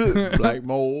it. Black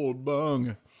mold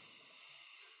bung.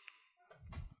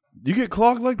 Do you get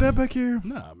clogged like that back here?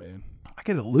 Nah, man. I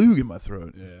get a lug in my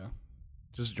throat. Yeah.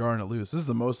 Just jarring it loose. This is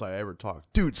the most I ever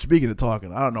talked. Dude, speaking of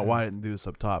talking, I don't know why I didn't do this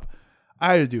up top.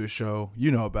 I had to do a show.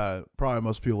 You know about it. Probably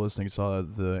most people listening saw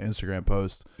the Instagram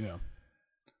post. Yeah.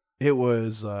 It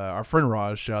was our friend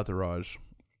Raj. Shout out to Raj.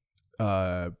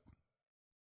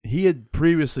 He had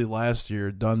previously last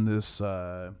year done this.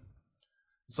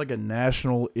 It's like a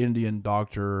national Indian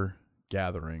doctor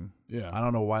gathering. Yeah. I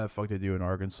don't know why the fuck they do it in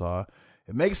Arkansas.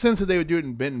 It makes sense that they would do it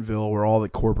in Bentonville where all the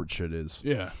corporate shit is.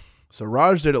 Yeah. So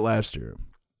Raj did it last year.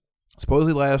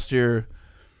 Supposedly last year,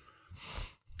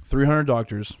 300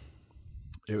 doctors.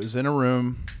 It was in a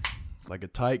room, like a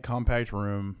tight, compact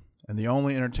room, and the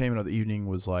only entertainment of the evening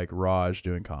was like Raj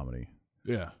doing comedy.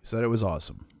 Yeah. He said it was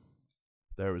awesome.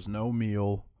 There was no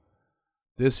meal.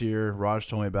 This year, Raj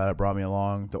told me about it, brought me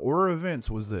along. The order of events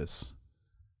was this.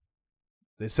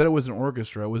 They said it was an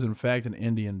orchestra. It was, in fact, an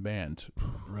Indian band.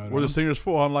 Right Where on. the singers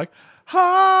full on like,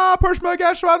 ha, Pershma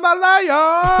Gashwan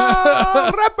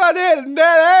Malaya.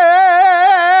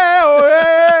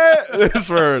 This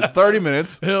for 30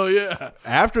 minutes. Hell yeah.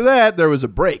 After that, there was a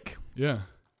break. Yeah.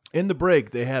 In the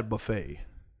break, they had buffet.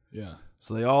 Yeah.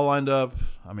 So they all lined up.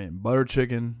 I mean, butter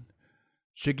chicken,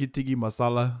 chiki tiki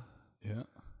masala, Yeah.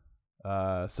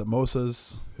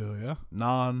 samosas, Hell yeah.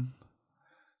 naan,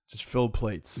 just filled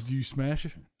plates. Did you smash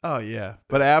it? Oh yeah,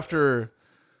 but after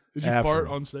Did you fart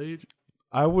on stage?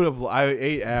 I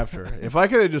ate after. If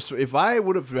I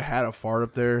would have had a fart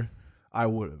up there, I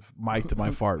would have mic'd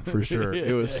my fart for sure.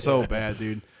 It was so bad,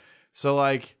 dude. So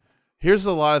like, here's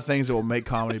a lot of things that will make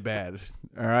comedy bad.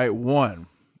 All right, 1,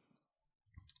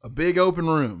 a big open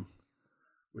room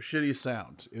with shitty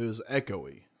sound. It was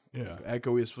echoey. Yeah.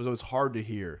 Echoey, so it was hard to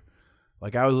hear.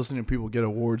 Like, I was listening to people get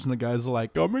awards, and the guys are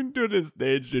like, coming to the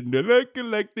stage and they're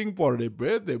collecting for the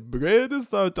bread is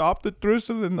top the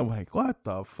tristle. And I'm like, what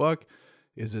the fuck?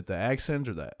 Is it the accent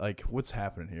or that? Like, what's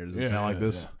happening here? Does it sound like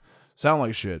this? Yeah. Sound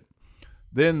like shit.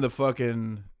 Then the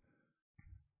fucking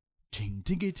ting,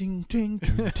 ting, ting, ting, ting,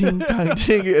 ting, ting,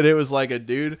 ting. And it was like a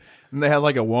dude, and they had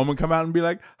like a woman come out and be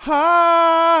like,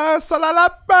 ha,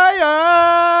 salalapaya,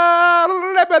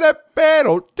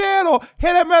 lebedepero, tero,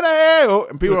 hedemedeo.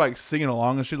 And people were like singing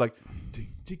along and shit, like,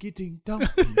 ting, ting, ting, ting,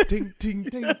 ting, ting,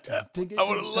 ting, ting. I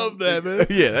would have loved that, man.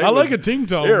 Yeah. I like a ting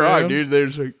tong. You're right, dude.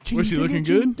 There's like, Was she looking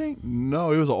good?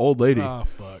 No, it was an old lady. Oh,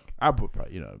 fuck. I put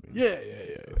probably, you know what I mean. Yeah.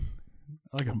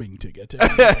 I like a bing ticket.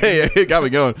 Hey, it got me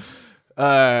going.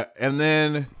 And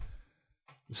then,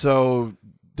 so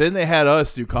then they had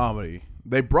us do comedy.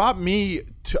 They brought me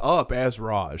up as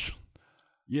Raj.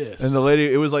 Yes. And the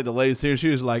lady, it was like the lady singer. She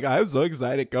was like, I'm so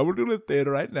excited coming to the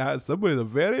theater right now. Somebody's a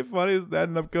very funny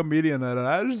stand-up comedian.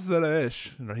 And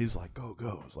he's like, go.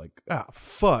 I was like,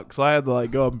 fuck. So I had to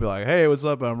like go up and be like, hey, what's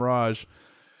up? I'm Raj.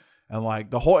 And like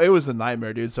it was a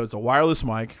nightmare, dude. So it's a wireless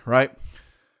mic, right?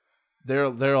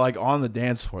 They're like on the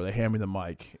dance floor. They hand me the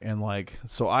mic, and like,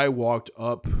 so I walked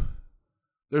up.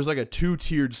 There's like a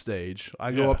 2-tiered stage.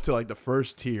 I go up to like the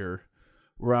first tier,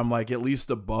 where I'm like at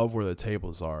least above where the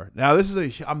tables are. Now this is a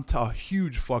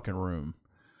huge fucking room.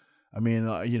 I mean,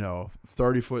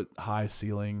 30-foot high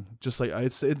ceiling, just like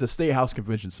it's at the State House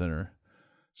Convention Center.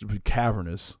 It's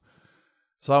cavernous.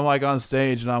 So I'm like on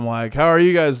stage and I'm like, how are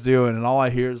you guys doing? And all I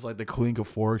hear is like the clink of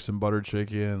forks and butter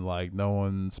chicken. And like no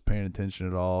one's paying attention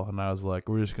at all. And I was like,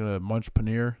 we're just going to munch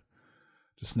paneer.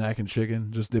 just snacking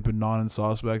chicken, just dipping naan in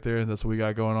sauce back there. That's what we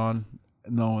got going on.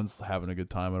 No one's having a good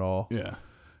time at all. Yeah.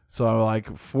 So I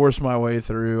like forced my way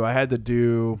through. I had to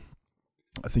do,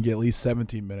 I think, at least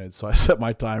 17 minutes. So I set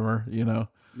my timer,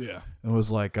 Yeah. and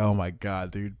was like, oh my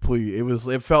God, dude, please.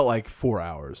 It felt like 4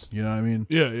 hours. You know what I mean?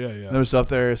 Yeah. And I was up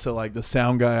there. So like the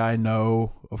sound guy I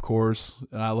know, of course,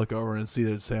 and I look over and see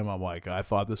that it's him. I'm like, I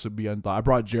thought this would be undone. I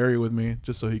brought Jerry with me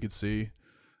just so he could see.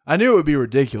 I knew it would be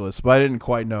ridiculous, but I didn't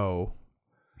quite know.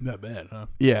 Not bad, huh?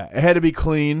 Yeah. It had to be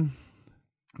clean.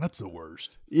 That's the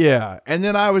worst. Yeah. And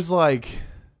then I was like,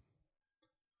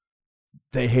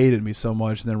 they hated me so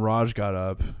much. And then Raj got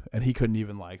up and he couldn't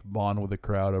even like bond with the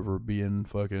crowd over being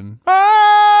fucking.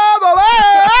 Yeah,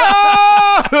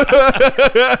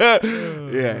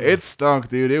 it stunk,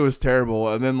 dude. It was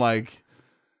terrible. And then like,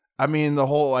 I mean, the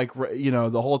whole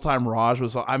the whole time Raj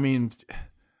was, I mean,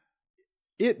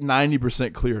 it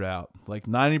 90% cleared out. Like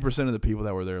 90% of the people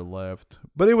that were there left.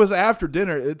 But it was after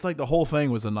dinner. It's like the whole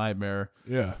thing was a nightmare.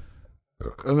 Yeah.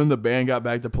 And then the band got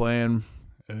back to playing.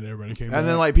 And everybody came And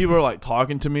then like people were like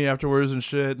talking to me afterwards and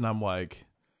shit. And I'm like,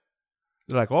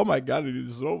 they're like, oh my God, it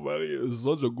is so funny. It was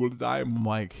such a good time. I'm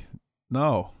like,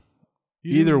 no.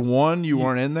 Either one, you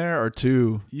weren't in there, or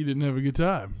two, you didn't have a good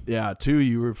time. Yeah, two,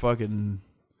 you were fucking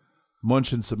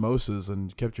munching samosas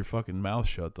and kept your fucking mouth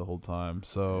shut the whole time.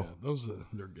 So yeah, those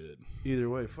they're good. Either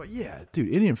way, yeah, dude,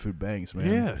 Indian food bangs,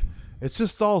 man. Yeah, it's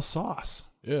just all sauce.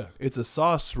 Yeah, it's a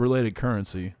sauce related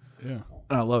currency. Yeah,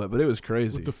 and I love it, but it was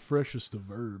crazy. With the freshest of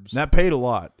verbs. And that paid a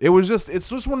lot. It's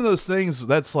just one of those things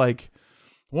that's like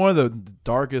one of the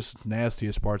darkest,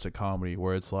 nastiest parts of comedy,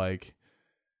 where it's like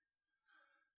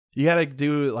you got to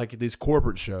do like these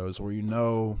corporate shows where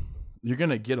you're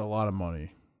gonna get a lot of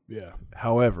money. Yeah.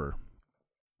 However,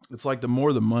 it's like the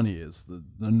more the money is, the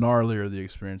gnarlier the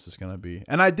experience is going to be.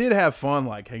 And I did have fun,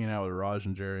 like, hanging out with Raj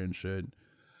and Jerry and shit.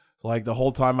 Like, the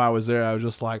whole time I was there, I was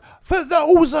just like, for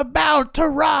those about to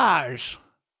rise.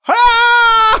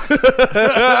 Ha!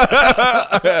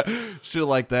 Shit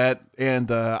like that. And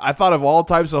I thought of all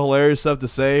types of hilarious stuff to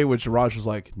say, which Raj was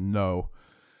like, no.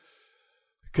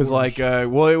 Because, like, it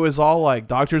was all, like,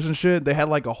 doctors and shit. They had,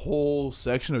 like, a whole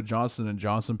section of Johnson &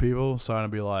 Johnson people. So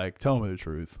I'd be like, tell me the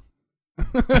truth.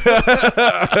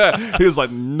 He was like,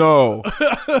 no.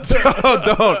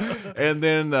 Don't. And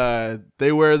then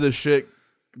they wear this shit.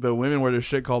 The women wear this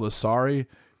shit called a sari.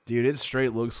 Dude, it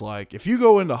straight looks like, if you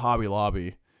go into Hobby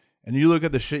Lobby and you look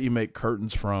at the shit you make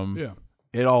curtains from, yeah,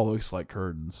 it all looks like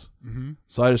curtains. Mm-hmm.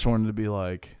 So I just wanted to be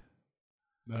like,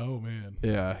 oh, man.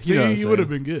 Yeah. You would have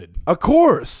been good. Of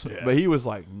course. Yeah. But he was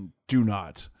like, do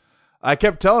not. I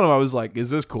kept telling him, I was like, is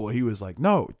this cool? He was like,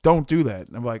 no, don't do that.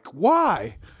 And I'm like,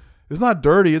 why? It's not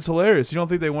dirty. It's hilarious. You don't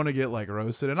think they want to get like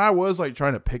roasted? And I was like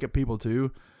trying to pick at people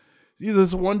too.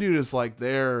 This one dude is like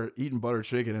there eating butter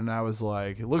chicken. And I was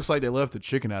like, it looks like they left the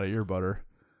chicken out of your butter.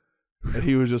 And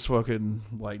he was just fucking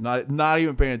like not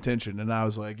even paying attention. And I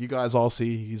was like, you guys all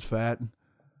see he's fat? And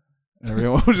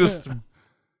everyone was just...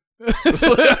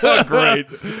 Great.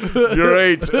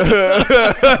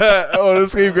 Oh,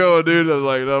 let's keep going, dude. I was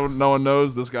like, no one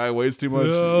knows this guy weighs too much.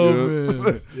 Oh,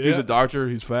 man. Yeah. He's a doctor.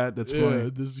 He's fat. That's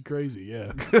funny. This is crazy.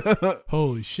 Yeah.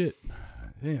 Holy shit.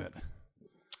 Damn it.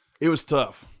 It was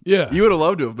tough. Yeah. You would have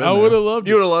loved to have been I there. would have loved it.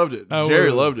 You would have loved it.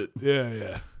 Jerry loved it.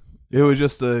 Yeah. It was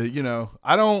just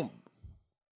I don't,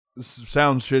 this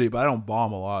sounds shitty, but I don't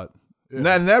bomb a lot.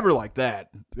 Yeah. Never like that.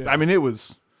 Yeah. I mean, it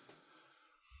was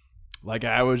like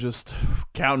I was just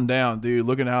counting down, dude,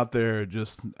 looking out there.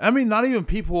 Not even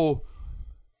people.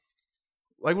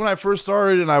 Like when I first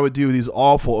started and I would do these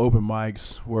awful open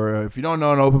mics where if you don't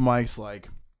know an open mic's like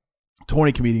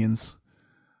 20 comedians.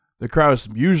 The crowd is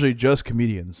usually just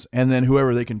comedians and then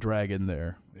whoever they can drag in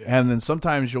there. Yeah. And then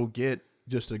sometimes you'll get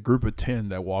just a group of 10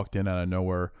 that walked in out of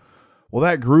nowhere. Well,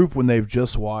 that group, when they've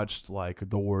just watched like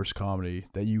the worst comedy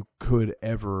that you could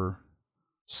ever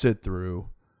sit through,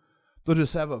 they'll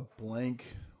just have a blank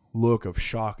look of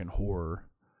shock and horror.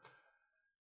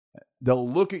 They'll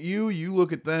look at you, you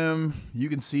look at them, you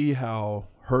can see how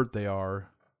hurt they are,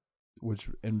 which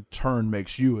in turn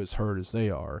makes you as hurt as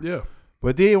they are. Yeah.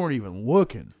 But they weren't even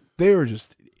looking. They were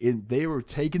just they were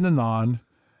taking the naan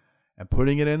and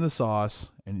putting it in the sauce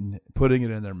and putting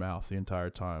it in their mouth the entire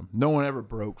time. No one ever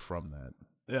broke from that.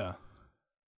 Yeah.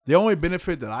 The only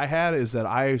benefit that I had is that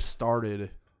I started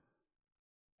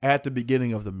at the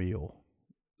beginning of the meal.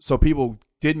 So people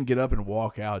didn't get up and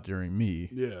walk out during me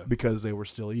because they were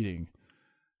still eating.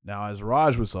 Now, as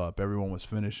Raj was up, everyone was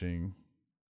finishing.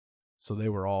 So they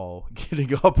were all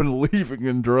getting up and leaving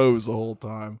in droves the whole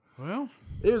time. Well,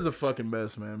 it was a fucking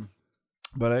mess, man.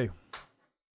 But hey.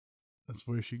 That's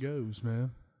where she goes, man.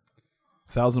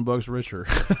 $1,000 richer.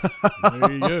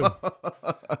 There you go.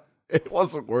 It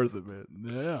wasn't worth it, man.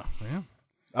 Yeah.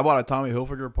 I bought a Tommy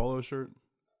Hilfiger polo shirt.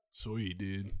 Sweet,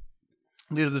 dude.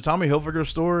 Dude, at the Tommy Hilfiger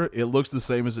store, it looks the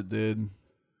same as it did.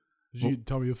 Did you get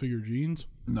Tommy Hilfiger jeans?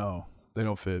 No, they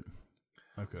don't fit.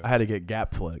 Okay. I had to get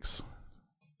Gap Flex.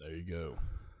 There you go.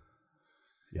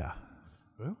 Yeah.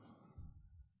 Well.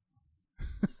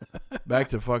 Back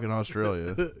to fucking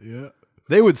Australia. Yeah.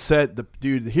 They would set the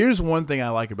dude. Here's one thing I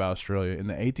like about Australia. In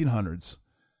the 1800s,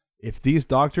 if these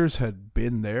doctors had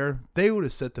been there, they would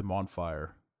have set them on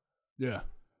fire. Yeah.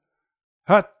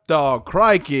 Hot dog,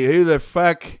 crikey, who the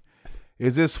fuck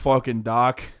is this fucking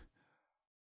doc?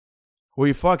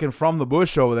 We fucking from the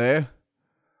bush over there.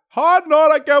 Hard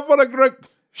not, I go for the grip.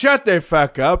 Shut the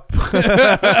fuck up. And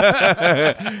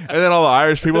then all the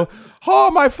Irish people,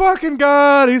 oh my fucking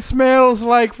God, he smells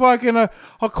like fucking a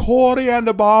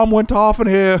coriander bomb went off in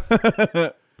here.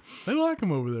 They like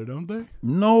them over there, don't they?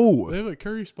 No. They have like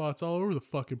curry spots all over the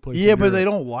fucking place. Yeah, but they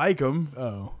don't like them.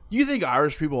 Oh. You think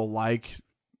Irish people like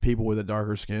people with a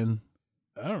darker skin?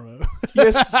 I don't know.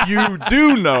 Yes, you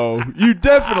do know. You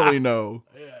definitely know.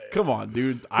 Yeah. Come on,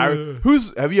 dude.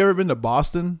 Have you ever been to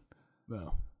Boston?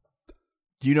 No.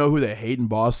 Do you know who they hate in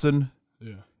Boston?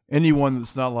 Yeah. Anyone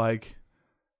that's not like,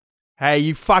 hey,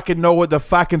 you fucking know what the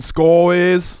fucking score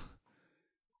is?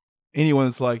 Anyone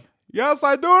that's like, yes,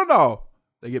 I do know.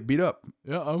 They get beat up.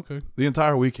 Yeah, okay. The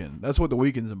entire weekend. That's what the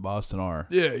weekends in Boston are.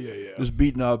 Yeah. Just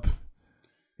beating up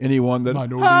anyone that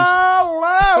minorities.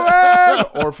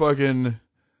 or fucking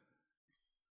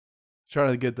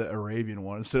trying to get the Arabian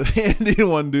one instead of the Indian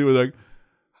one, dude was like,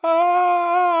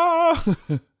 ah.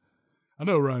 I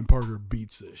know Ryan Parker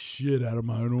beats the shit out of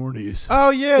minorities. Oh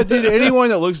yeah, dude. Anyone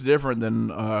that looks different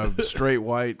than straight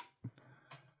white,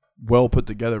 well put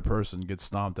together person gets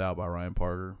stomped out by Ryan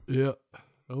Parker. Yeah.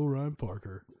 Oh, Ryan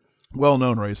Parker. Well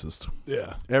known racist.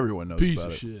 Yeah. Everyone knows Piece about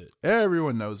of it. shit.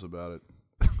 Everyone knows about it.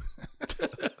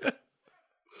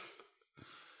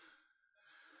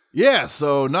 Yeah,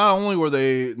 so not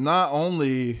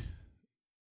only,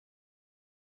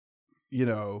 you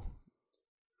know,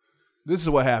 this is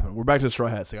what happened. We're back to the straw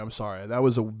hat thing. I'm sorry. That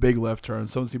was a big left turn.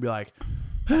 Someone's going to be like,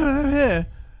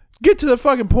 get to the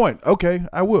fucking point. Okay,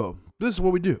 I will. This is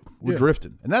what we do. We're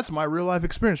drifting. And that's my real life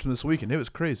experience from this weekend. It was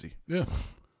crazy. Yeah.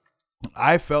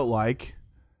 I felt like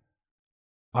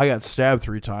I got stabbed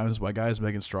 3 times by guys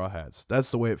making straw hats.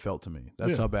 That's the way it felt to me.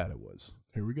 That's how bad it was.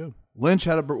 Here we go. Lynch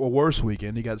had a worse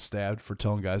weekend. He got stabbed for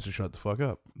telling guys to shut the fuck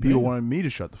up. People wanted me to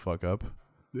shut the fuck up.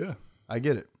 Yeah. I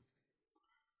get it.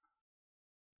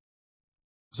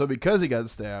 So because he got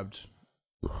stabbed,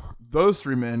 those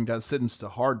 3 men got sentenced to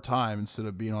hard time instead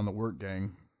of being on the work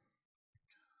gang.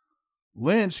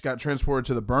 Lynch got transported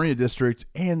to the Bernia district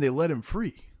and they let him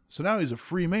free. So now he's a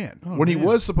free man when he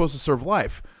was supposed to serve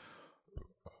life.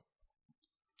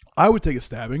 I would take a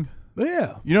stabbing.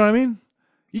 Yeah. You know what I mean?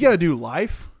 You got to do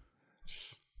life,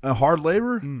 a hard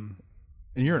labor, and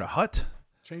you're in a hut.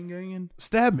 Chain ganging?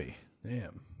 Stab me.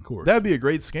 Damn. Of course. That'd be a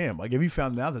great scam. Like, if you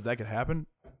found out that could happen,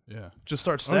 just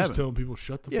start I stabbing. was telling people,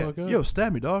 shut the fuck up. Yo,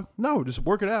 stab me, dog. No, just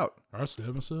work it out. I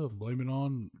stab myself. Blame it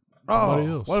on somebody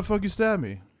else. Why the fuck you stab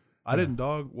me? I didn't,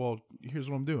 dog. Well, here's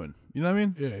what I'm doing. You know what I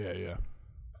mean? Yeah.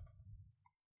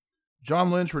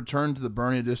 John Lynch returned to the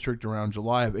Bernia district around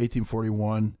July of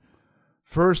 1841.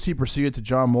 First, he proceeded to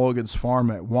John Mulligan's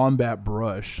farm at Wombat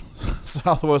Brush,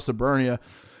 southwest of Bernia,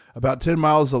 about 10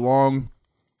 miles along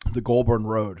the Goulburn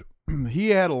Road. He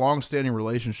had a long-standing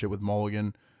relationship with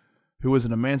Mulligan, who was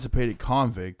an emancipated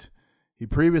convict. He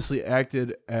previously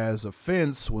acted as a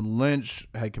fence when Lynch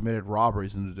had committed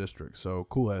robberies in the district. So,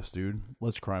 cool-ass dude.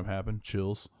 Lets crime happen.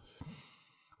 Chills.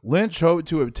 Lynch hoped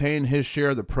to obtain his share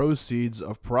of the proceeds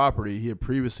of property he had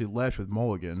previously left with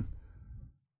Mulligan,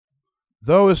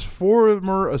 though his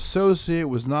former associate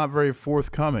was not very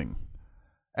forthcoming.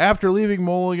 After leaving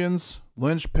Mulligan's,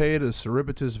 Lynch paid a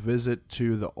surreptitious visit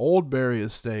to the Oldbury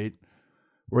estate,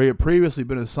 where he had previously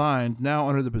been assigned, now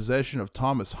under the possession of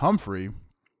Thomas Humphrey.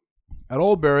 At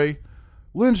Oldbury,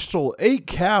 Lynch stole 8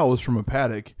 cows from a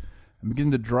paddock and began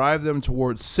to drive them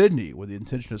towards Sydney with the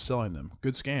intention of selling them.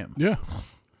 Good scam. Yeah.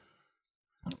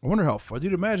 I wonder how far.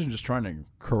 Dude, imagine just trying to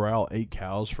corral 8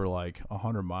 cows for like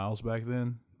 100 miles back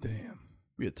then. Damn.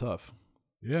 Be it tough.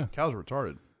 Yeah. Cows are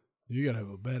retarded. You got to have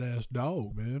a badass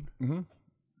dog, man. Mm-hmm.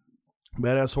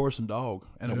 Badass horse and dog.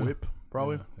 And a whip,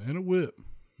 probably. Yeah. And a whip.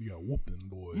 You got whooping,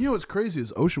 boy. You know what's crazy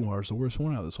is ocean water is the worst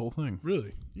one out of this whole thing.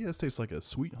 Really? Yeah, this tastes like a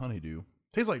sweet honeydew.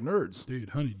 Tastes like nerds.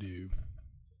 Dude, honeydew.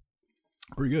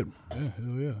 Pretty good. Yeah,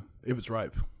 hell yeah. If it's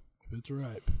ripe. If it's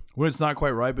ripe. When it's not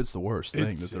quite ripe, it's the worst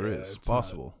thing that there is it's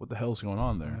possible. What the hell's going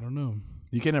on there? I don't know.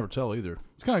 You can't ever tell either.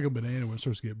 It's kind of like a banana when it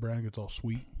starts to get brown, it gets all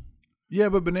sweet. Yeah,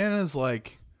 but banana's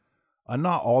like a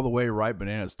not all the way ripe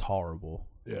banana is tolerable.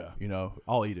 Yeah. You know,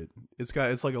 I'll eat it. It's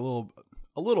like a little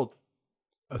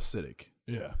acidic.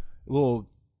 Yeah. A little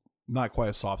not quite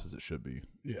as soft as it should be.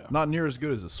 Yeah. Not near as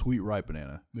good as a sweet ripe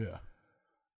banana. Yeah.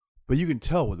 But you can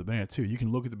tell with the banana too. You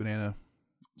can look at the banana,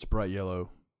 it's bright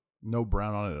yellow, no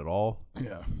brown on it at all.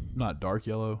 Yeah. Not dark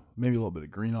yellow, maybe a little bit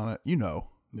of green on it. You know.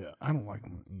 Yeah. I don't like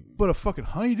them. But a fucking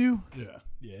honeydew? Yeah.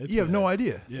 Yeah. You have no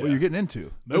idea what you're getting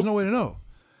into. There's no way to know.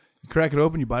 You crack it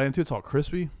open, you bite into it, it's all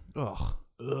crispy. Ugh.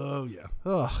 Oh, yeah.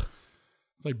 Ugh.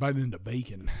 It's like biting into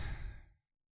bacon.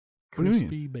 What do you mean?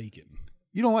 Crispy bacon.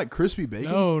 You don't like crispy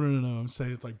bacon? No. I'm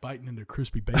saying it's like biting into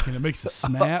crispy bacon. It makes it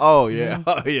snap. Oh, yeah.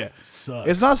 Oh, yeah. Sucks.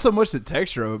 It's not so much the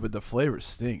texture of it, but the flavor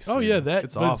stinks. Oh, dude. yeah.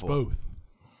 It's awful. It's both.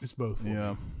 It's both. For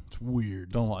Yeah. me. It's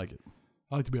weird. Don't like it.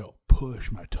 I like to be able to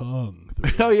push my tongue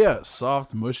through Oh, yeah.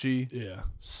 Soft, mushy. Yeah.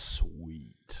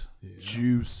 Sweet. Yeah.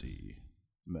 Juicy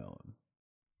melon.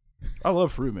 I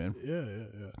love fruit, man.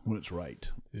 Yeah. When it's right.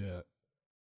 Yeah.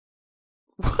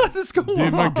 What is going on?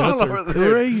 Dude, my guts over are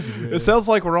there? crazy. Man. It sounds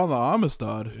like we're on the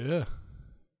Amistad. Yeah.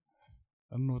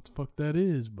 I don't know what the fuck that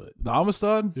is, but The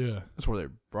Amistad? yeah. That's where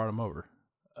they brought him over.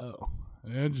 Oh.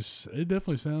 Yeah, it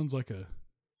definitely sounds like a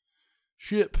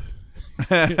ship.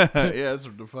 Yeah, it's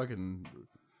the fucking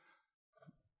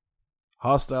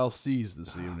hostile seas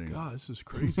this evening. God, this is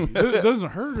crazy. It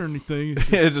doesn't hurt or anything. It's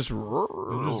just, It's just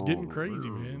they're just getting crazy,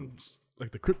 man. It's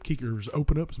like the Crypt Keepers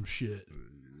open up some shit.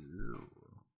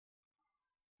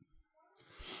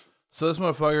 So this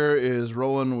motherfucker is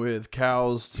rolling with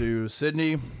cows to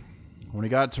Sydney. When he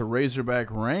got to Razorback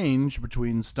Range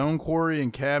between Stone Quarry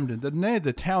and Camden,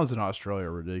 the towns in Australia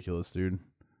are ridiculous, dude.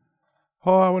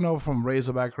 Oh, I went over from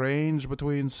Razorback Range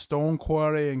between Stone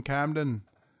Quarry and Camden.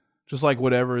 Just like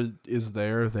whatever is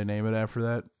there, they name it after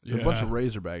that. There are a bunch of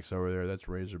Razorbacks over there. That's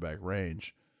Razorback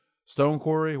Range. Stone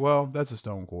Quarry, well, that's a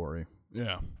stone quarry.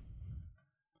 Yeah.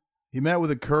 He met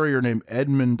with a courier named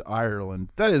Edmund Ireland.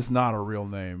 That is not a real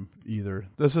name either.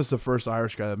 This is the first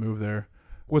Irish guy that moved there.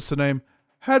 What's the name?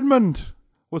 Edmund.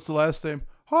 What's the last name?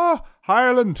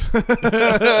 Ireland.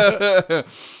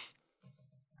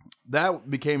 That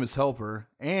became his helper.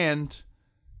 And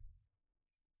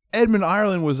Edmund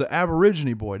Ireland was an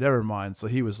Aborigine boy. Never mind. So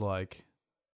he was like,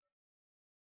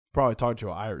 probably talked to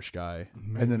an Irish guy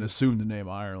and then assumed the name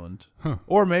Ireland. Huh.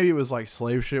 Or maybe it was like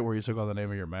slave shit where you took on the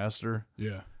name of your master.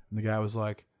 Yeah. And the guy was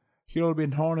like, he'll be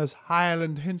known as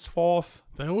Highland henceforth.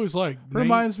 They always like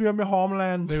Reminds me of my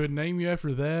homeland. They would name you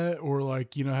after that, or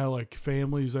like, you know how like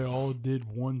families, they all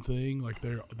did one thing, like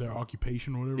their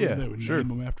occupation or whatever. Yeah, they would sure. name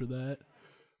them after that.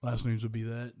 Last names would be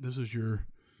that. This is your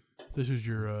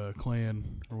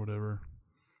clan or whatever.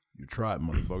 You tried,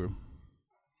 motherfucker.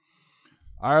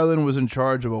 Ireland was in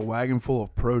charge of a wagon full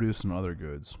of produce and other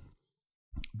goods.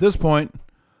 At this point,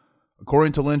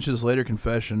 according to Lynch's later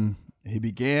confession, he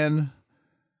began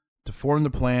to form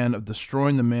the plan of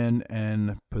destroying the men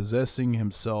and possessing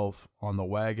himself on the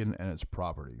wagon and its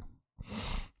property.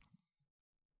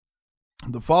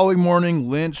 The following morning,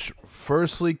 Lynch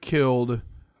firstly killed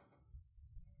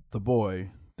the boy,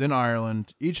 then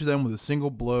Ireland, each of them with a single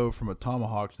blow from a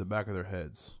tomahawk to the back of their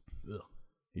heads. Ugh.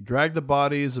 He dragged the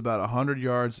bodies about 100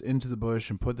 yards into the bush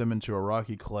and put them into a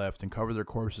rocky cleft and covered their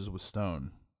corpses with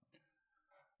stone.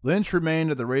 Lynch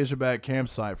remained at the Razorback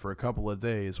campsite for a couple of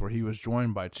days, where he was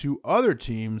joined by two other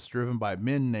teams driven by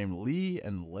men named Lee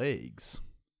and Legs.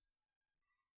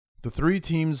 The three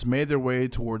teams made their way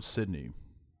towards Sydney.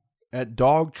 At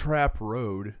Dog Trap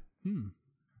Road.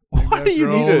 Why do you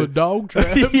need a dog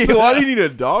trap? Why do you need a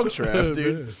dog trap,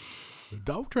 dude? A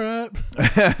dog trap.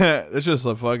 It's just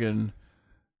a fucking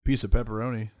piece of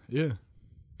pepperoni. Yeah.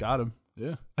 Got him.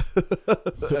 Yeah.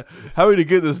 How are we to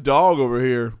get this dog over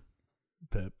here?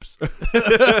 Peps.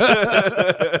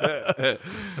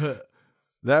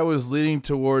 That was leading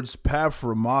towards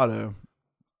Parramatta.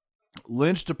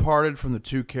 Lynch departed from the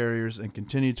two carriers and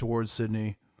continued towards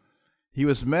Sydney. He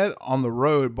was met on the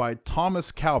road by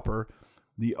Thomas Cowper,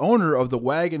 the owner of the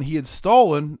wagon he had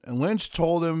stolen, and Lynch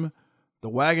told him the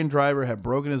wagon driver had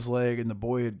broken his leg and the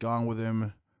boy had gone with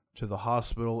him to the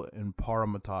hospital in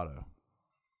Parramatta.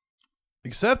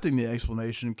 Accepting the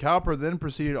explanation, Cowper then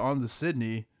proceeded on to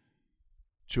Sydney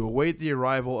to await the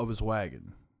arrival of his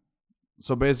wagon.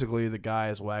 So basically, the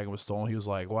guy's wagon was stolen. He was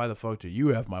like, why the fuck do you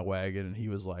have my wagon? And he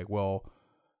was like, well,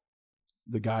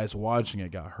 the guys watching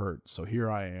it got hurt, so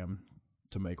here I am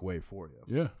to make way for you.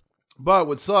 Yeah. But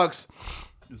what sucks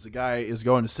is the guy is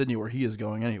going to Sydney where he is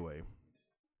going anyway.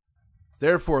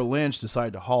 Therefore, Lynch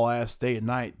decided to haul ass day and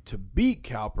night to beat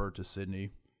Cowper to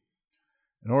Sydney.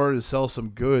 in order to sell some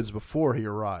goods before he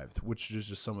arrived, which is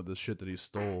just some of the shit that he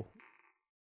stole.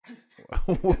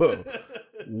 Whoa.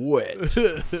 Wet.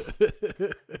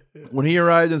 When he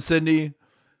arrived in Sydney,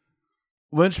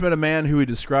 Lynch met a man who he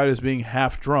described as being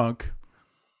half drunk,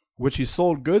 which he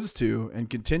sold goods to and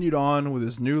continued on with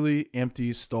his newly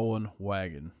empty stolen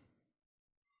wagon.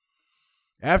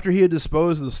 After he had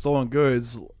disposed of the stolen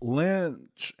goods,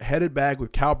 Lynch headed back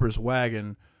with Cowper's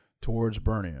wagon towards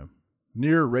Birmingham.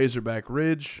 Near Razorback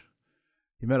Ridge,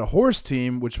 he met a horse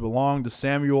team which belonged to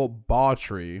Samuel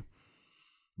Bawtree,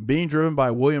 being driven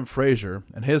by William Fraser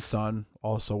and his son,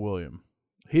 also William.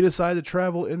 He decided to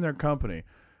travel in their company,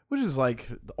 which is like,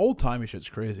 the old-timey shit's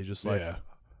crazy. Just like,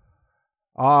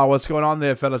 what's going on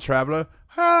there, fellow traveler?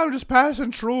 I'm just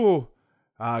passing through.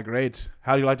 Great.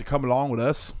 How do you like to come along with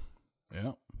us?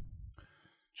 Yeah.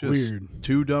 Just weird.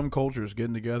 Two dumb cultures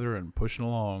getting together and pushing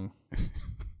along.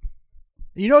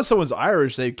 You know, if someone's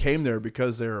Irish, they came there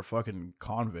because they're a fucking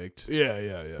convict. Yeah.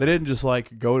 They didn't just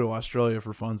like go to Australia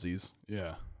for funsies.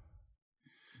 Yeah.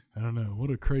 I don't know. What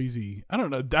a crazy... I don't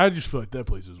know. I just feel like that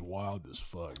place is wild as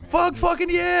fuck, man. Fucking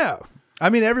yeah. I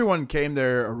mean, everyone came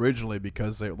there originally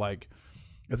because they like...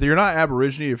 If you're not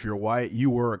Aborigine, if you're white, you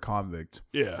were a convict.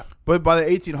 Yeah. But by the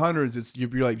 1800s, you'd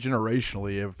be like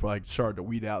generationally, you've like started to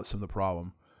weed out some of the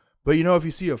problem. But you know, if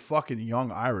you see a fucking young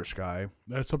Irish guy...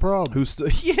 That's a problem. Who's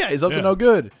he's up to no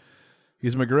good.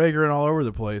 He's McGregor and all over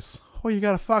the place. Oh, you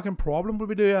got a fucking problem? What do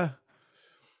we do?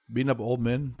 Beating up old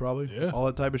men, probably. Yeah. All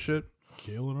that type of shit.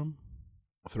 Killing them.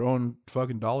 Throwing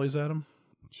fucking dollies at him.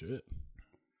 Shit.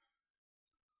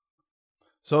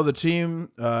 So the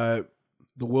team, the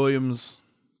Williams,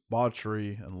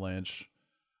 Bawtree, and Lynch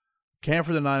camped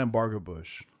for the night in Bargo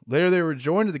Bush. Later, they were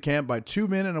joined at the camp by two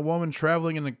men and a woman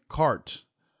traveling in a cart.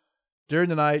 During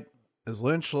the night, as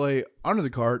Lynch lay under the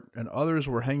cart and others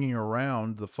were hanging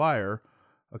around the fire,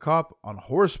 a cop on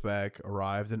horseback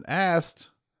arrived and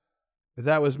asked if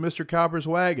that was Mr. Cowper's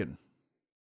wagon.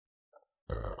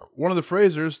 One of the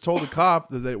Frasers told the cop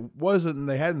that it wasn't and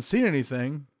they hadn't seen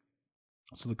anything,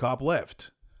 so the cop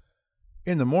left.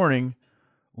 In the morning,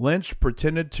 Lynch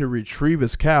pretended to retrieve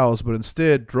his cows, but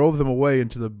instead drove them away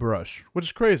into the brush, which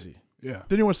is crazy. Yeah.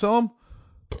 Didn't he want to sell them?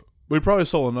 But he probably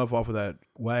sold enough off of that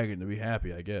wagon to be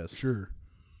happy, I guess. Sure.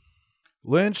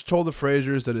 Lynch told the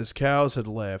Frasers that his cows had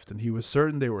left, and he was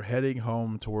certain they were heading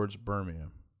home towards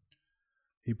Birmingham.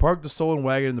 He parked the stolen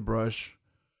wagon in the brush,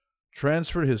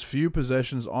 transferred his few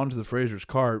possessions onto the Frasers'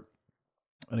 cart,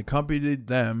 and accompanied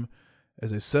them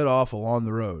as they set off along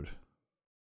the road.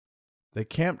 They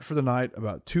camped for the night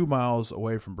about 2 miles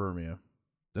away from Birmingham.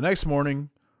 The next morning,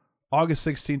 August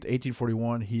 16th,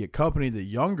 1841, he accompanied the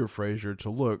younger Fraser to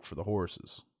look for the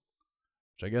horses.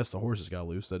 Which I guess the horses got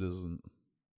loose. That isn't...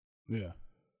 Yeah.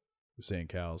 We're saying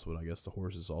cows, but I guess the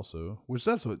horses also... Which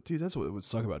that's what it would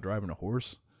suck about driving a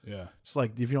horse. Yeah. It's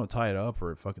like if you don't tie it up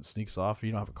or it fucking sneaks off,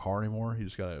 you don't have a car anymore. You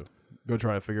just gotta go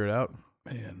try to figure it out.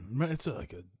 Man, it's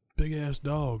like a big ass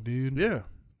dog, dude. Yeah.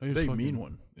 Big Big mean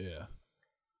one. Yeah.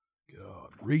 God.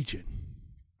 Reaching.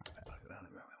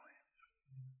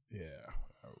 Yeah.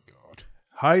 Oh, God.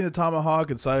 Hiding the tomahawk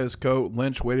inside his coat,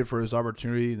 Lynch waited for his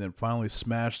opportunity and then finally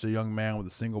smashed the young man with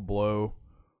a single blow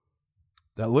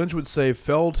that Lynch would say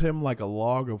felled him like a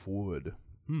log of wood.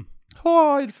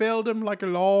 Oh, it felled him like a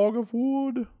log of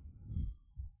wood.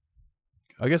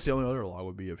 I guess the only other log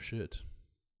would be of shit.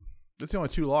 That's the only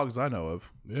two logs I know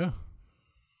of. Yeah.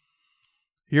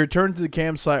 He returned to the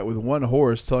campsite with one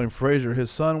horse, telling Fraser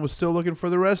his son was still looking for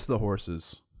the rest of the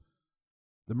horses.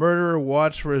 The murderer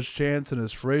watched for his chance, and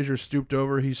as Fraser stooped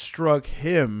over, he struck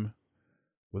him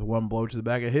with one blow to the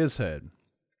back of his head.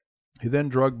 He then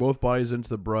dragged both bodies into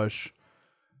the brush,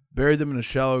 buried them in a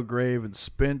shallow grave, and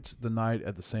spent the night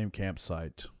at the same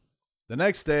campsite. The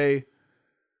next day,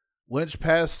 Lynch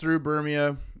passed through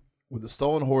Birmingham with the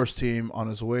stolen horse team on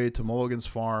his way to Mulligan's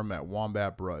farm at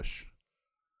Wombat Brush.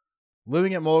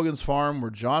 Living at Mulligan's farm were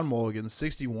John Mulligan,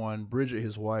 61, Bridget,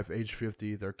 his wife, age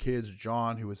 50, their kids,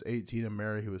 John, who was 18, and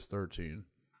Mary, who was 13.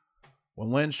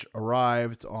 When Lynch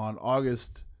arrived on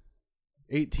August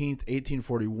 18th,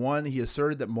 1841, he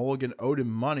asserted that Mulligan owed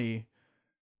him money,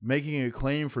 making a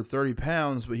claim for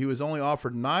 £30, but he was only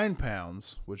offered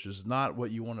 £9, which is not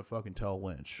what you want to fucking tell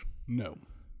Lynch. No.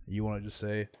 You want to just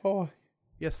say, oh,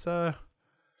 yes,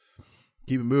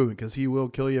 keep it moving, because he will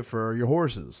kill you for your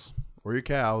horses, or your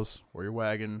cows, or your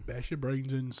wagon. Bash your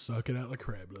brains in, suck it out like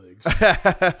crab legs.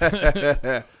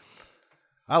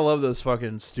 I love those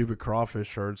fucking stupid crawfish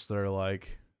shirts that are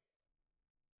like,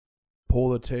 pull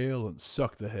the tail and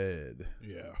suck the head.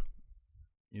 Yeah.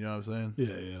 You know what I'm saying?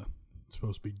 Yeah. It's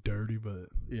supposed to be dirty, but...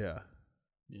 Yeah.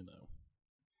 You know.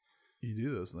 You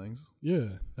do those things. Yeah.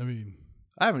 I mean...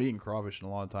 I haven't eaten crawfish in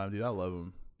a long time, dude. I love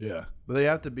them. Yeah. But they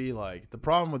have to be like, the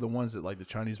problem with the ones that like the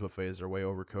Chinese buffets are way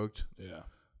overcooked. Yeah.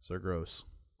 So they're gross.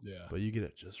 Yeah. But you get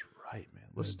it just right,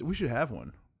 man. We should have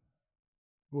one.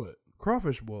 What?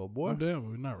 Crawfish boil, boy. I'm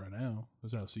down, but not right now.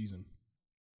 It's out of season.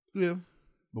 Yeah.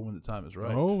 But when the time is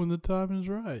right. Oh, when the time is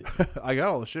right. I got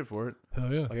all the shit for it.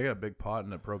 Hell yeah. Like I got a big pot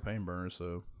and a propane burner,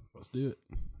 so. Let's do it.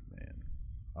 Man,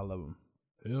 I love them.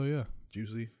 Hell yeah.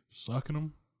 Juicy. Sucking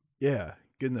them. Yeah.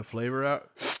 Getting the flavor out.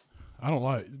 I don't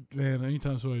like, man,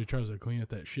 anytime somebody tries to clean up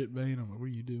that shit vein, I'm like, what are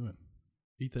you doing?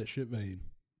 Eat that shit vein.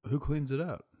 Who cleans it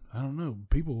out? I don't know.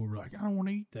 People were like, I don't want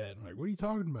to eat that. I'm like, what are you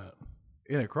talking about?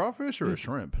 In a crawfish or a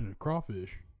shrimp? In a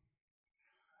crawfish.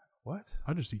 What?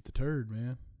 I just eat the turd,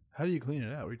 man. How do you clean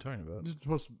it out? What are you talking about?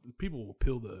 People will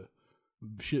peel the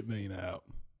shit vein out.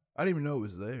 I didn't even know it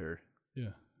was there. Yeah,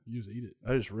 you just eat it.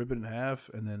 I just rip it in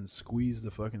half and then squeeze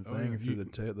the fucking thing through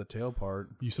the tail part.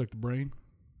 You suck the brain?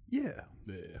 Yeah.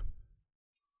 Yeah.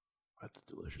 That's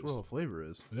delicious. That's what all the flavor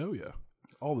is. Oh, yeah.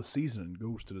 All the seasoning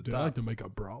goes to the Dude, top. I like to make a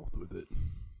broth with it.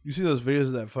 You see those videos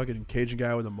of that fucking Cajun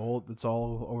guy with a mullet that's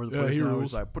all over the place now?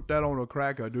 He's like, put that on a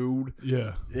cracker, dude.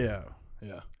 Yeah. Yeah.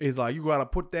 Yeah. He's like, you got to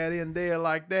put that in there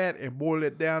like that and boil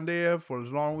it down there for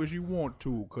as long as you want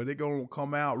to, because it's going to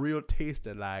come out real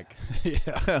tasty like.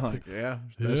 Yeah. Like, yeah,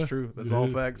 that's true. That's all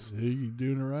facts. He's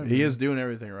doing it right. He is doing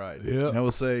everything right. Yeah. And I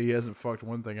will say he hasn't fucked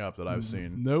one thing up that I've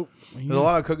seen. Nope. There's a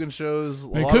lot of cooking shows.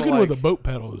 Man, cooking with a boat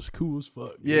paddle is cool as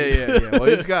fuck. Yeah, yeah, yeah.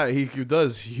 Well, he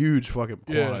does huge fucking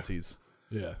quantities.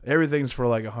 Yeah. Everything's for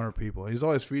like 100 people. He's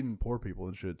always feeding poor people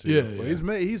and shit too. Yeah, but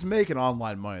yeah. He's making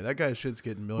online money. That guy's shit's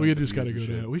getting millions. We just got to of views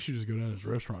go and down. We should just go down to his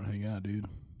restaurant and hang out, dude.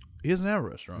 He doesn't have a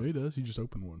restaurant. Yeah, he does. He just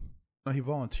opened one. No, he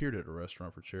volunteered at a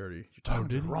restaurant for charity. You're talking to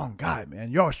did the he? wrong guy,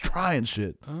 man. You're always trying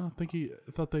shit. I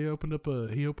thought they opened up a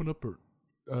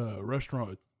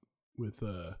restaurant with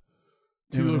two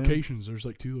M&M? locations. There's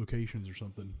like 2 locations or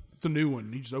something. It's a new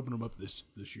one. He just opened them up this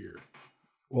year.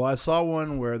 Well, I saw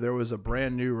one where there was a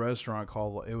brand new restaurant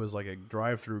it was like a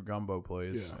drive-through gumbo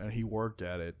place, and he worked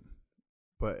at it.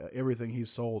 But everything he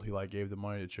sold, he like gave the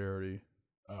money to charity.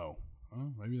 Oh,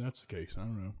 well, maybe that's the case. I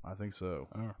don't know. I think so.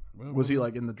 Well, Was he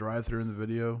like in the drive-through in the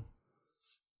video?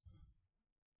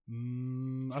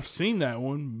 I've seen that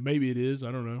one. Maybe it is.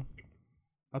 I don't know.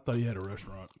 I thought he had a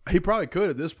restaurant. He probably could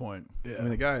at this point. Yeah. I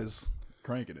mean, the guy is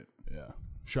cranking it. Yeah.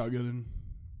 Shotgunning.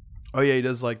 Oh yeah, he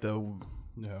does like the.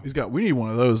 Yeah. We need one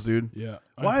of those, dude. Yeah.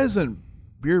 Why doesn't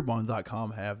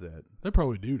beerbond.com have that? They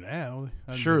probably do now.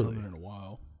 I haven't Surely. been in a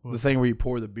while. The thing where you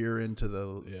pour the beer into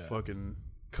the fucking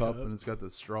cup and it's got the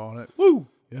straw in it. Woo!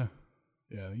 Yeah.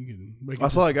 Yeah, you can make I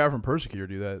saw a guy from Persecutor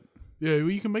do that. Yeah,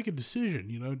 well, you can make a decision.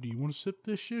 You know, do you want to sip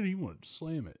this shit or you want to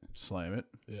slam it? Slam it.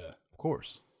 Yeah. Of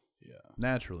course. Yeah.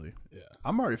 Naturally. Yeah.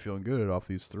 I'm already feeling good off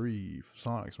these 3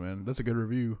 Sonics, man. That's a good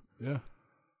review. Yeah.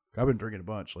 I've been drinking a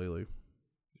bunch lately.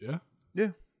 Yeah?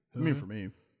 Yeah. For me.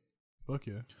 Fuck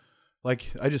yeah.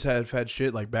 Like, I just have had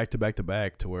shit like back to back to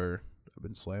back to where I've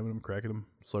been slamming them, cracking them,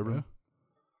 slurping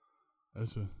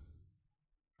them.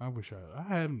 I wish I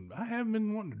haven't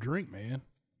been wanting to drink, man.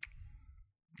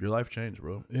 Your life changed,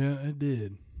 bro. Yeah, it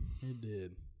did. It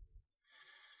did.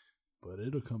 But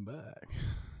it'll come back.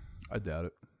 I doubt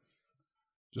it.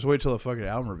 Just wait till the fucking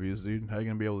album reviews, dude. How you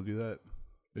gonna be able to do that?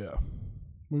 Yeah.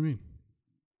 What do you mean?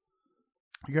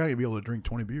 You're not gonna be able to drink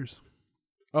 20 beers.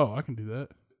 Oh, I can do that.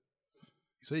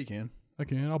 You say you can. I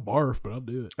can. I'll barf, but I'll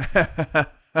do it.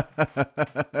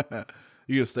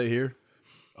 You gonna stay here?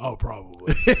 Oh,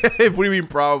 probably. What do you mean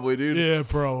probably, dude? Yeah,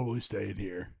 probably staying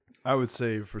here. I would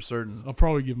say for certain. I'll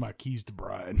probably give my keys to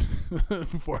Brian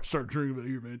before I start drinking. But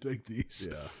here, man, take these.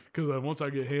 Yeah. Because once I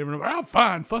get hammered, I'm like, oh,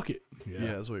 fine, fuck it.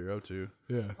 Yeah, that's what you're up to.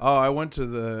 Yeah. Oh, I went to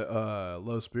the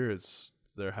Low Spirits,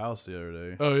 their house the other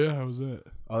day. Oh, yeah? How was that?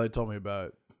 Oh, they told me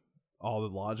about all the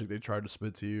logic they tried to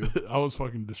spit to you. I was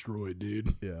fucking destroyed,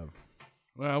 dude. Yeah.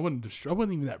 Well, I wasn't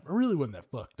even that. I really wasn't that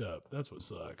fucked up. That's what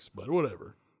sucks. But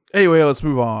whatever. Anyway, let's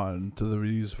move on to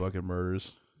these fucking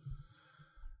murders.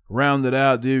 Round it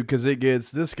out, dude, because it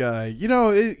gets this guy. You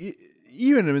know,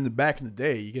 even in the back in the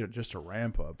day, you get just a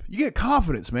ramp up. You get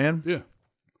confidence, man. Yeah.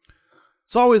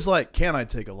 It's always like, can I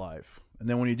take a life? And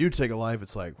then when you do take a life,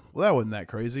 it's like, well, that wasn't that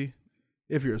crazy.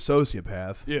 If you're a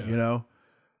sociopath, you know?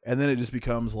 And then it just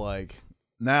becomes like,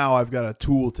 now I've got a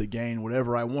tool to gain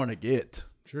whatever I want to get.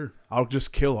 Sure. I'll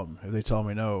just kill them if they tell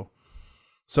me no.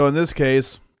 So in this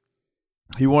case,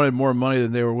 he wanted more money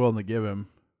than they were willing to give him.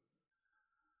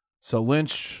 So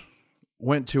Lynch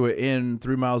went to an inn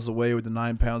 3 miles away with the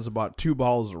 9 pounds and bought 2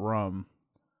 bottles of rum.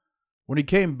 When he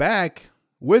came back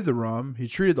with the rum, he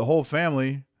treated the whole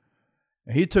family,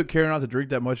 and he took care not to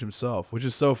drink that much himself, which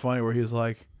is so funny where he's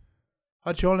like,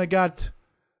 but you only got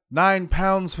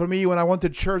 £9 for me when I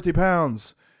wanted 30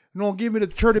 pounds. You don't give me the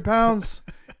 30 pounds.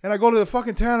 And I go to the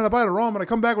fucking town and I buy the rum and I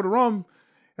come back with the rum.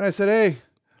 And I said, hey,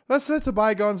 let's let the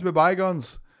bygones be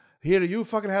bygones. Here, you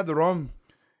fucking have the rum.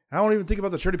 I don't even think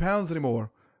about the 30 pounds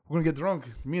anymore. We're going to get drunk.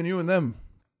 Me and you and them.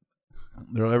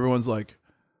 Everyone's like,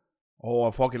 oh,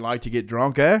 I fucking like to get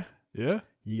drunk, eh? Yeah.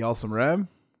 You got some rum?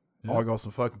 Yeah. Oh, I got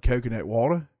some fucking coconut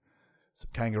water. Some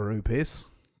kangaroo piss.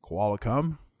 Koala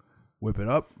cum. Whip it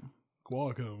up.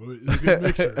 Koala cum. It's a good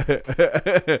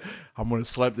mixer. I'm going to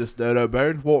slap this dodo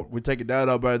bird. What? We take a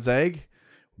dodo bird's egg.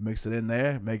 Mix it in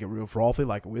there. Make it real frothy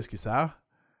like a whiskey sour.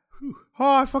 Whew.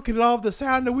 Oh, I fucking love the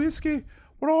sound of whiskey.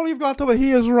 But all you've got over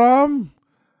here is rum.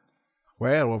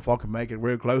 Well, we'll fucking make it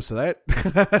real close to that.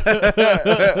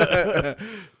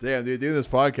 Damn, dude, doing this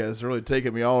podcast is really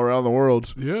taking me all around the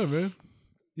world. Yeah, man.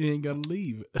 You ain't got to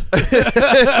leave.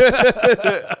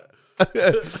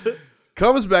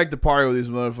 Comes back to party with these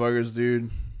motherfuckers,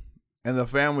 dude. And the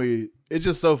family, it's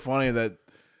just so funny that,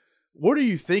 what are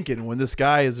you thinking when this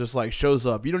guy is just like shows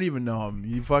up? You don't even know him.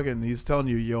 He's telling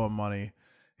you owe him money.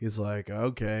 He's like,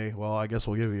 okay, well, I guess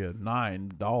we'll give you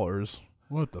 $9.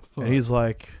 What the fuck? And he's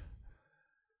like,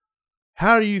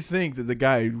 how do you think that the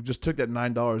guy who just took that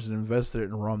 $9 and invested it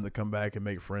in rum to come back and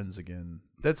make friends again?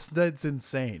 That's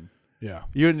insane. Yeah.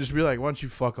 You wouldn't just be like, why don't you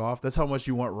fuck off? That's how much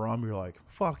you want rum. You're like,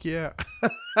 fuck yeah.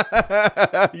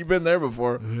 You've been there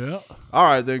before. Yeah. All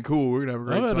right, then cool. We're going to have a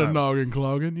great time. I've had a noggin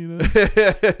clogging, you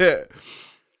know.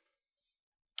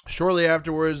 Shortly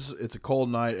afterwards, it's a cold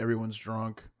night. Everyone's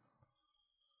drunk.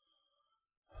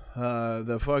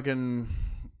 The fucking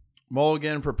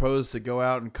Mulligan proposed to go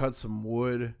out and cut some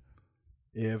wood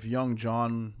if young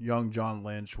John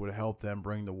Lynch would help them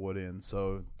bring the wood in.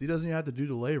 So he doesn't even have to do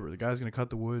the labor. The guy's going to cut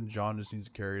the wood. John just needs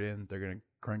to carry it in. They're going to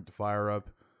crank the fire up.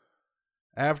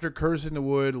 After cursing the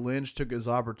wood, Lynch took his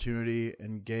opportunity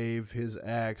and gave his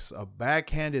axe a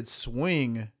backhanded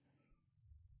swing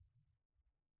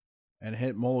and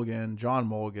hit John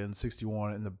Mulligan,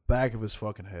 61, in the back of his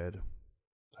fucking head.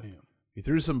 Damn. He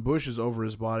threw some bushes over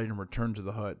his body and returned to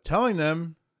the hut, telling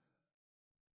them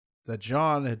that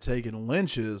John had taken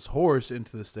Lynch's horse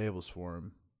into the stables for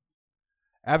him.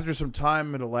 After some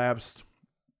time had elapsed,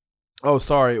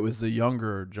 it was the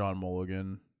younger John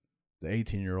Mulligan, the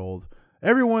 18-year-old.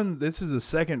 This is the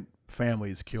second family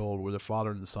he's killed where the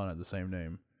father and the son had the same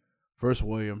name. First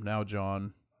William, now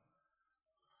John.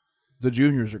 The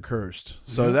juniors are cursed.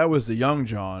 So that was the young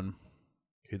John.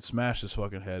 He'd smashed his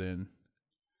fucking head in.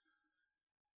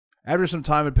 After some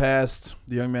time had passed,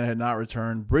 the young man had not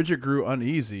returned. Bridget grew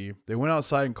uneasy. They went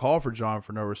outside and called for John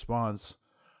for no response.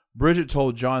 Bridget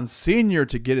told John Sr.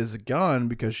 to get his gun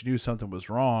because she knew something was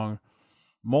wrong.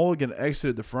 Mulligan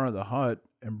exited the front of the hut,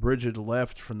 and Bridget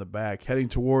left from the back, heading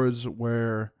towards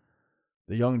where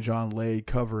the young John laid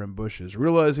cover in bushes.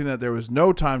 Realizing that there was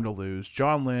no time to lose,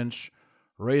 John Lynch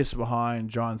raced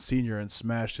behind John Sr. and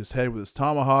smashed his head with his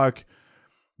tomahawk,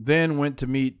 then went to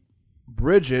meet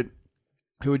Bridget,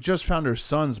 who had just found her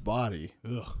son's body.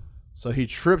 Ugh. So he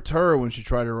tripped her when she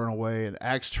tried to run away and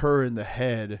axed her in the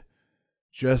head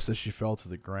just as she fell to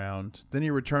the ground. Then he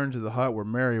returned to the hut where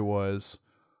Mary was.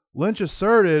 Lynch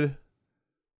asserted,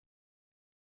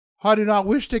 I do not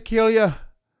wish to kill you.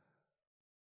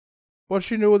 But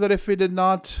she knew that if he did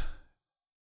not,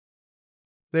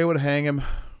 they would hang him.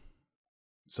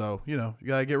 So, you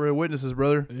gotta get rid of witnesses,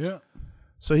 brother. Yeah.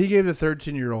 So he gave the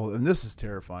 13-year-old, and this is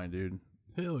terrifying, dude.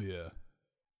 Hell yeah.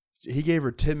 He gave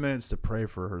her 10 minutes to pray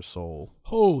for her soul.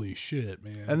 Holy shit,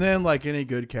 man. And then, like any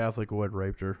good Catholic would,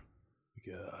 raped her.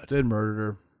 God. Then murdered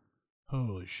her.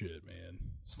 Holy shit, man.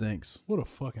 Stinks. What a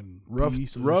fucking rough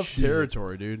shit.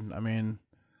 territory, dude. I mean,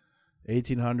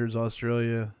 1800s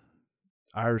Australia,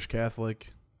 Irish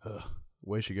Catholic.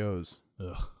 Way she goes.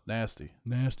 Ugh. Nasty.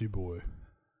 Nasty boy.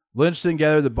 Lynch then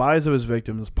gathered the bodies of his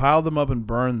victims, piled them up, and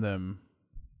burned them.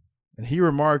 And he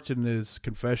remarked in his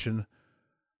confession,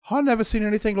 I've never seen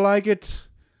anything like it.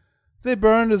 They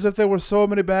burned as if there were so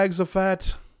many bags of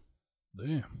fat.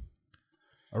 Damn.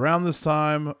 Around this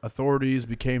time, authorities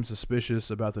became suspicious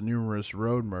about the numerous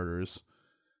road murders,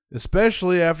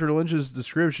 especially after Lynch's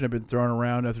description had been thrown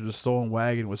around after the stolen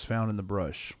wagon was found in the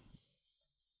brush.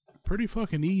 Pretty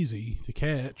fucking easy to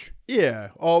catch. Yeah.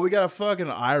 Oh, we got a fucking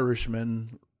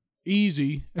Irishman.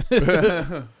 Easy.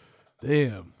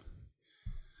 Damn.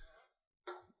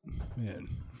 Man,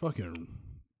 fucking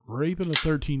raping a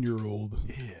 13-year-old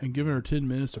and giving her 10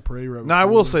 minutes to pray right now, I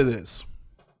will say this.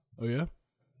 Oh, yeah?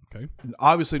 Okay.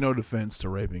 Obviously, no defense to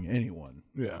raping anyone.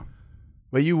 Yeah.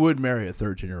 But you would marry a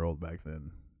 13-year-old back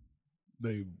then.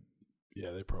 They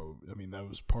probably, that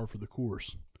was par for the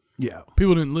course. Yeah.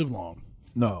 People didn't live long.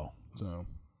 No. So.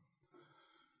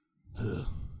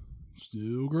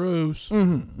 Still gross.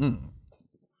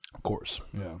 Of course.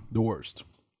 Yeah. The worst.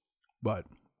 But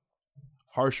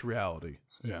harsh reality.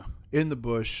 Yeah. In the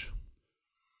bush,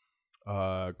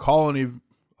 colony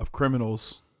of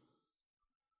criminals.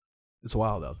 It's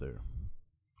wild out there.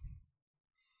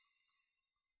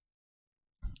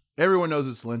 Everyone knows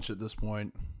it's Lynch at this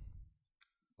point.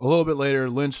 A little bit later,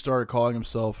 Lynch started calling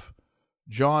himself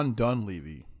John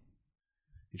Dunleavy.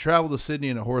 He traveled to Sydney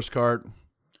in a horse cart.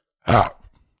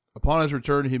 Upon his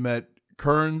return, he met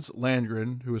Kearns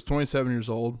Landgren, who was 27 years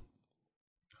old,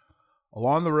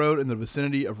 along the road in the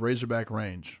vicinity of Razorback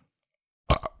Range.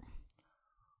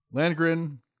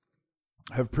 Landgren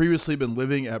had previously been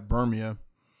living at Burmia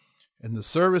in the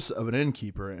service of an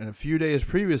innkeeper, and a few days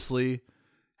previously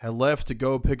had left to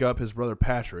go pick up his brother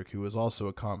Patrick, who was also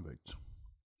a convict.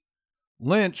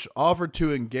 Lynch offered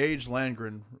to engage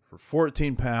Landgren for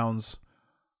 14 pounds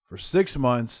for 6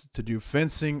 months to do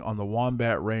fencing on the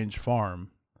Wombat Range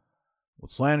farm,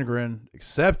 which Landgren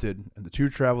accepted, and the two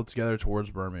traveled together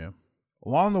towards Burmia.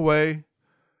 Along the way,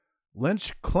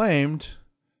 Lynch claimed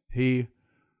he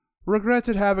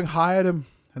regretted having hired him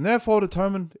and therefore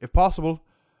determined, if possible,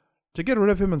 to get rid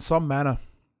of him in some manner.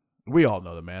 We all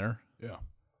know the manner. Yeah.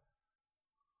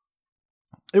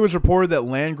 It was reported that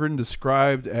Landgren,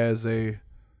 described as a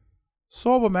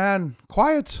sober man,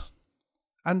 quiet,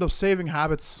 and of saving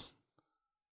habits,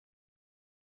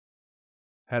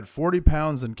 had 40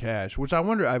 pounds in cash, which I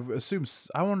wonder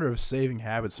if saving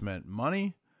habits meant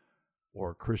money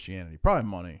or Christianity. Probably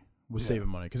money. Was saving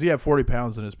money because he had 40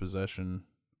 pounds in his possession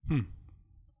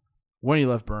when he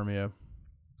left Burmia.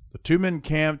 The two men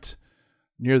camped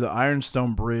near the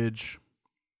Ironstone Bridge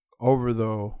over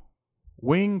the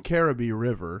Wing-Caribee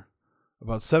River,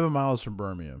 about 7 miles from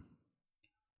Burmia.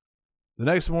 The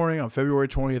next morning, on February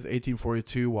 20th,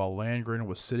 1842, while Landgren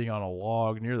was sitting on a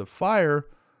log near the fire,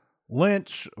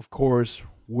 Lynch, of course,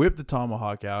 whipped the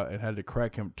tomahawk out and had to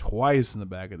crack him twice in the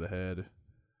back of the head.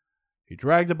 He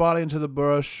dragged the body into the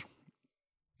brush,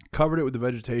 covered it with the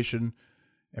vegetation,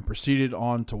 and proceeded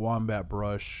on to Wombat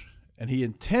Brush. And he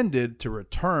intended to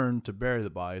return to bury the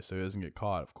body so he doesn't get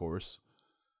caught, of course.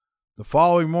 The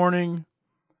following morning,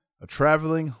 a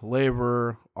traveling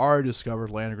laborer already discovered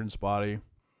Landgren's body,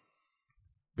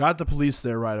 got the police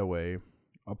there right away.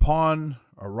 Upon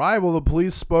arrival, the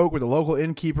police spoke with a local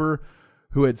innkeeper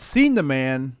who had seen the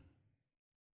man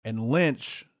and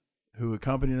Lynch, who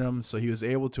accompanied him, so he was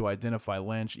able to identify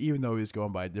Lynch, even though he was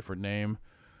going by a different name.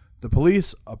 The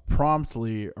police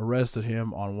promptly arrested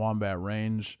him on Wombat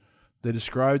Range. They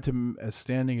described him as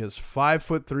standing as 5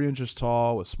 foot 3 inches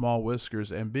tall with small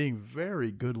whiskers and being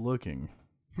very good looking.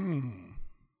 On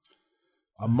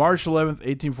March 11th,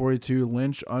 1842,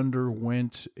 Lynch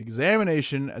underwent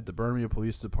examination at the Birmingham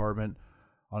Police Department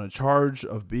on a charge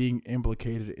of being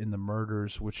implicated in the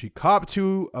murders, which he copped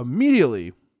to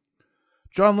immediately.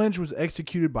 John Lynch was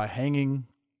executed by hanging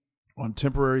on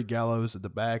temporary gallows at the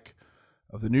back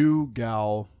of the new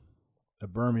gaol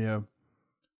at Birmingham.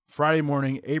 Friday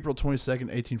morning, April 22nd,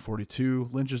 1842,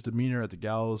 Lynch's demeanor at the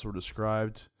gallows were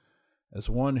described as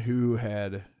one who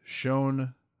had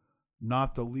shown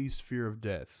not the least fear of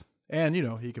death. And,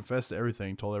 he confessed to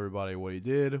everything, told everybody what he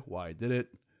did, why he did it.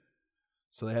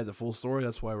 So they had the full story.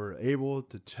 That's why we're able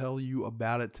to tell you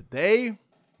about it today.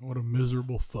 What a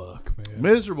miserable fuck, man.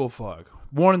 Miserable fuck.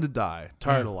 Wanted to die.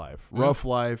 Tired of life. Rough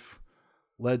life.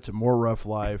 Led to more rough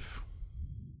life.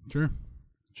 Sure.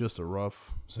 Just a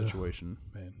rough situation.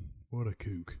 Man, what a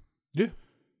kook. Yeah.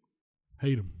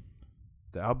 Hate him.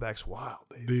 The Outback's wild,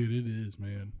 baby. Dude, it is,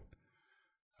 man.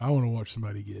 I want to watch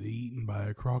somebody get eaten by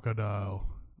a crocodile.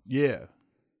 Yeah.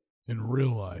 In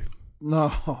real life.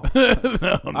 No.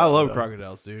 I love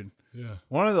crocodiles, dude. Yeah.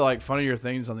 One of the funnier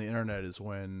things on the internet is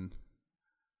when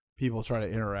people try to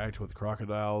interact with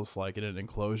crocodiles in an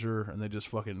enclosure and they just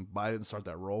fucking bite it and start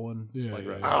that rolling. Yeah.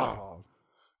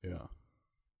 Yeah.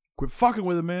 Quit fucking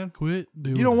with it, man. Quit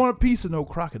doing You don't want a piece of no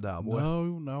crocodile, boy.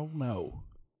 No.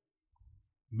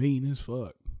 Mean as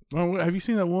fuck. Oh, have you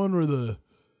seen that one where the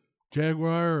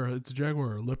jaguar,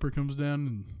 or a leopard comes down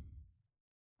and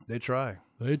they try.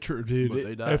 Dude, but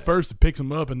they die. At first it picks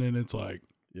him up and then it's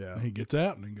yeah, he gets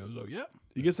out and then goes, oh yeah.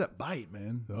 He gets that bite,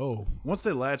 man. Oh. Once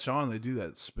they latch on, they do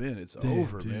that spin. It's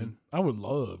over, dude. man. I would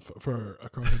love for a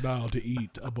crocodile to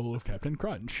eat a bowl of Captain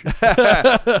Crunch.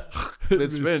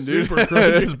 It's spin, dude. Super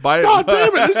crunchy. It's biting. God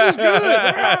damn it, this is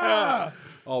good.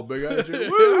 Oh, big ass.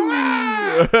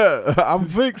 I'm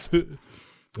fixed.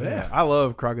 Yeah, I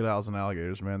love crocodiles and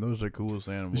alligators, man. Those are the coolest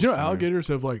animals. Did you know alligators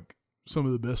have some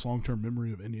of the best long-term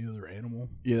memory of any other animal?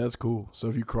 Yeah, that's cool. So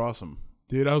if you cross them.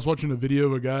 Dude, I was watching a video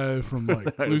of a guy from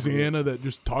Louisiana that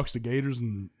just talks to gators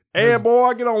and Hey,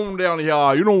 boy, get on down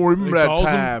here. You don't remember that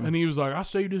time. And he was like, I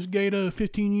saved this gator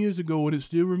 15 years ago and it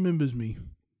still remembers me.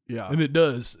 Yeah. And it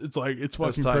does. It's like, it's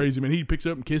fucking crazy, man. He picks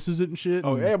up and kisses it and shit.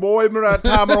 Oh, hey, boy, remember that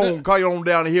time I don't call you on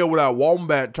down here with that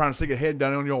wombat trying to stick a head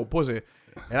down on your old pussy.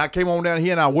 And I came on down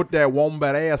here and I whipped that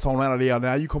wombat ass on out of there.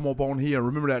 Now you come up on here and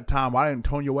remember that time I didn't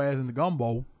turn your ass into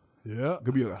gumbo. Yeah.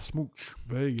 Give you a smooch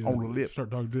on the lip.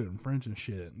 Start talking to it in French and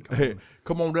shit.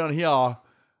 Come on down here.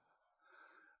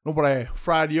 Nobody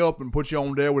fried you up and put you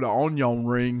on there with an onion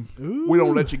ring. Ooh. We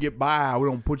don't let you get by. We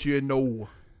don't put you in no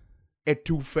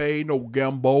etouffee, no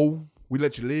gumbo. We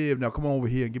let you live. Now come on over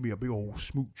here and give me a big old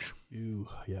smooch. Ew,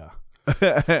 yeah.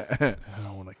 I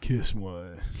don't want to kiss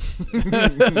one.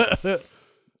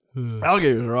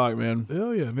 Alligators are right, man.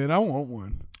 Hell yeah, man. I want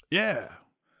one. Yeah.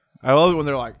 I love it when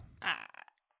they're like,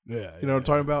 yeah. you know what I'm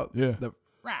talking about? Yeah.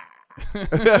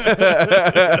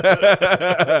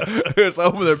 It's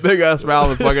open their big ass mouth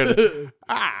and fucking.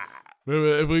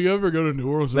 If we ever go to New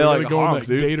Orleans, we're like gonna go on that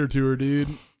dude. gator tour, dude.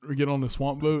 We get on the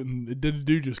swamp boat, and the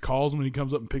dude just calls him, and he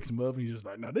comes up and picks him up, and he's just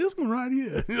like, "Now this one right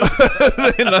here."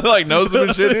 They like nose them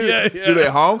and shit. Dude. Yeah. Do they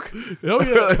honk? Hell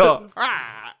yeah.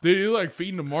 Dude, he's like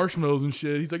feeding them marshmallows and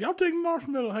shit. He's like, "Y'all take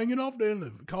marshmallow hanging off there," and they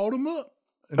called him up,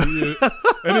 and then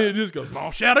it just goes,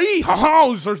 "Oh, shout ee, ha ha!"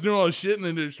 He starts doing all this shit, and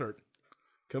then they just start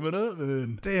coming up,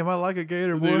 and Damn, I like a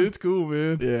gator, boy. dude, it's cool,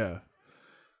 man. Yeah.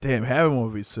 Damn, having one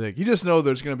would be sick. You just know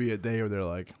there's gonna be a day where they're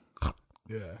like,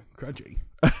 Yeah, crunchy.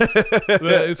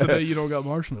 It's the day you don't got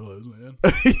marshmallows, man.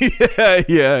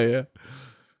 yeah.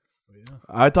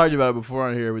 I talked about it before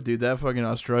on here, but dude, that fucking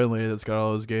Australian lady that's got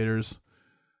all those gators,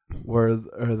 or is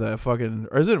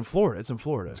it in Florida? It's in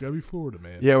Florida. It's gotta be Florida,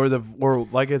 man. Yeah, where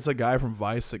like it's a guy from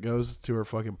Vice that goes to her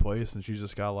fucking place, and she's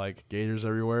just got like gators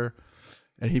everywhere.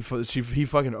 And he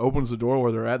fucking opens the door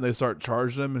where they're at, and they start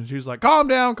charging them. And she's like, calm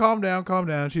down.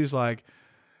 She's like,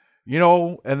 you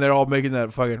know, and they're all making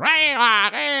that fucking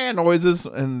noises.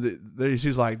 And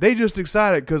she's like, they just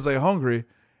excited because they're hungry,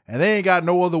 and they ain't got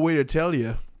no other way to tell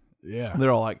you. Yeah. And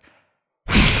they're all like,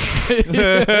 he's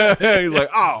like,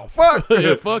 oh, fuck.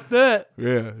 Yeah, fuck that.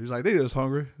 Yeah. He's like, they just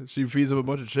hungry. She feeds them a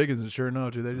bunch of chickens, and sure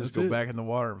enough, dude, they just That's go it. back in the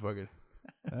water and fucking.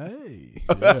 Hey.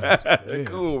 Yeah.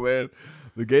 Cool, man.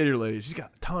 The gator lady, she's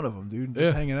got a ton of them, dude.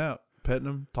 Just hanging out, petting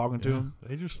them, talking to them.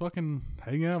 They just fucking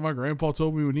hang out. My grandpa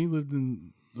told me when he lived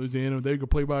in Louisiana, they'd go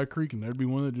play by a creek, and there'd be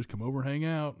one that just come over and hang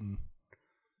out and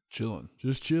Chilling.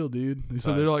 just chill, dude. He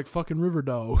said they're like fucking river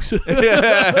dogs.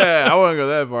 Yeah, I wouldn't go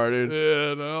that far, dude.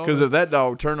 Yeah, no. Because if that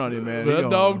dog turned on you, man, that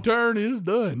dog turn is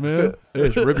done, man. they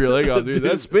just rip your leg off, dude.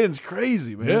 That spin's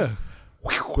crazy, man. Yeah.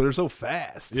 They're so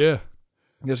fast. Yeah.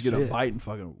 You just get a Shit. bite and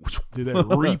fucking. Dude, that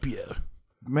reap you.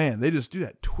 Man, they just do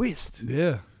that twist.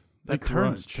 Yeah. That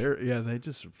turns. Yeah, they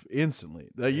just instantly.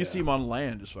 You see them on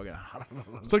land, just fucking.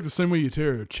 It's like the same way you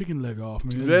tear a chicken leg off,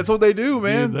 man. That's what they do,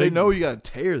 man. Yeah, they know you got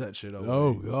to tear that shit over.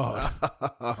 Oh, God.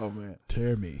 Oh, man.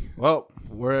 Tear me. Well,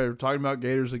 we're talking about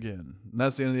gators again. And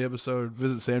that's the end of the episode.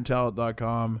 Visit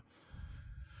samtalent.com.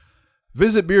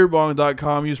 Visit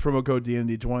beerbong.com. Use promo code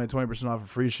DMD20. 20% off for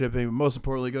free shipping. But most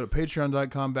importantly, go to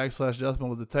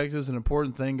patreon.com/deathmetal detectives. An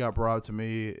important thing got brought up to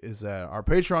me is that our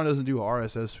Patreon doesn't do a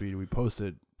RSS feed. We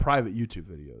posted private YouTube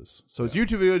videos. So it's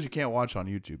YouTube videos you can't watch on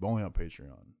YouTube, only on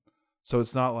Patreon. So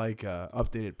it's not like a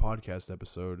updated podcast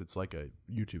episode. It's like a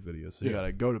YouTube video. So you got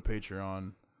to go to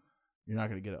Patreon. You're not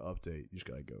going to get an update. You just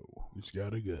got to go. Just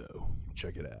gotta go.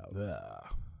 Check it out.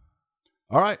 Yeah.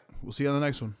 All right. We'll see you on the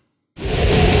next one.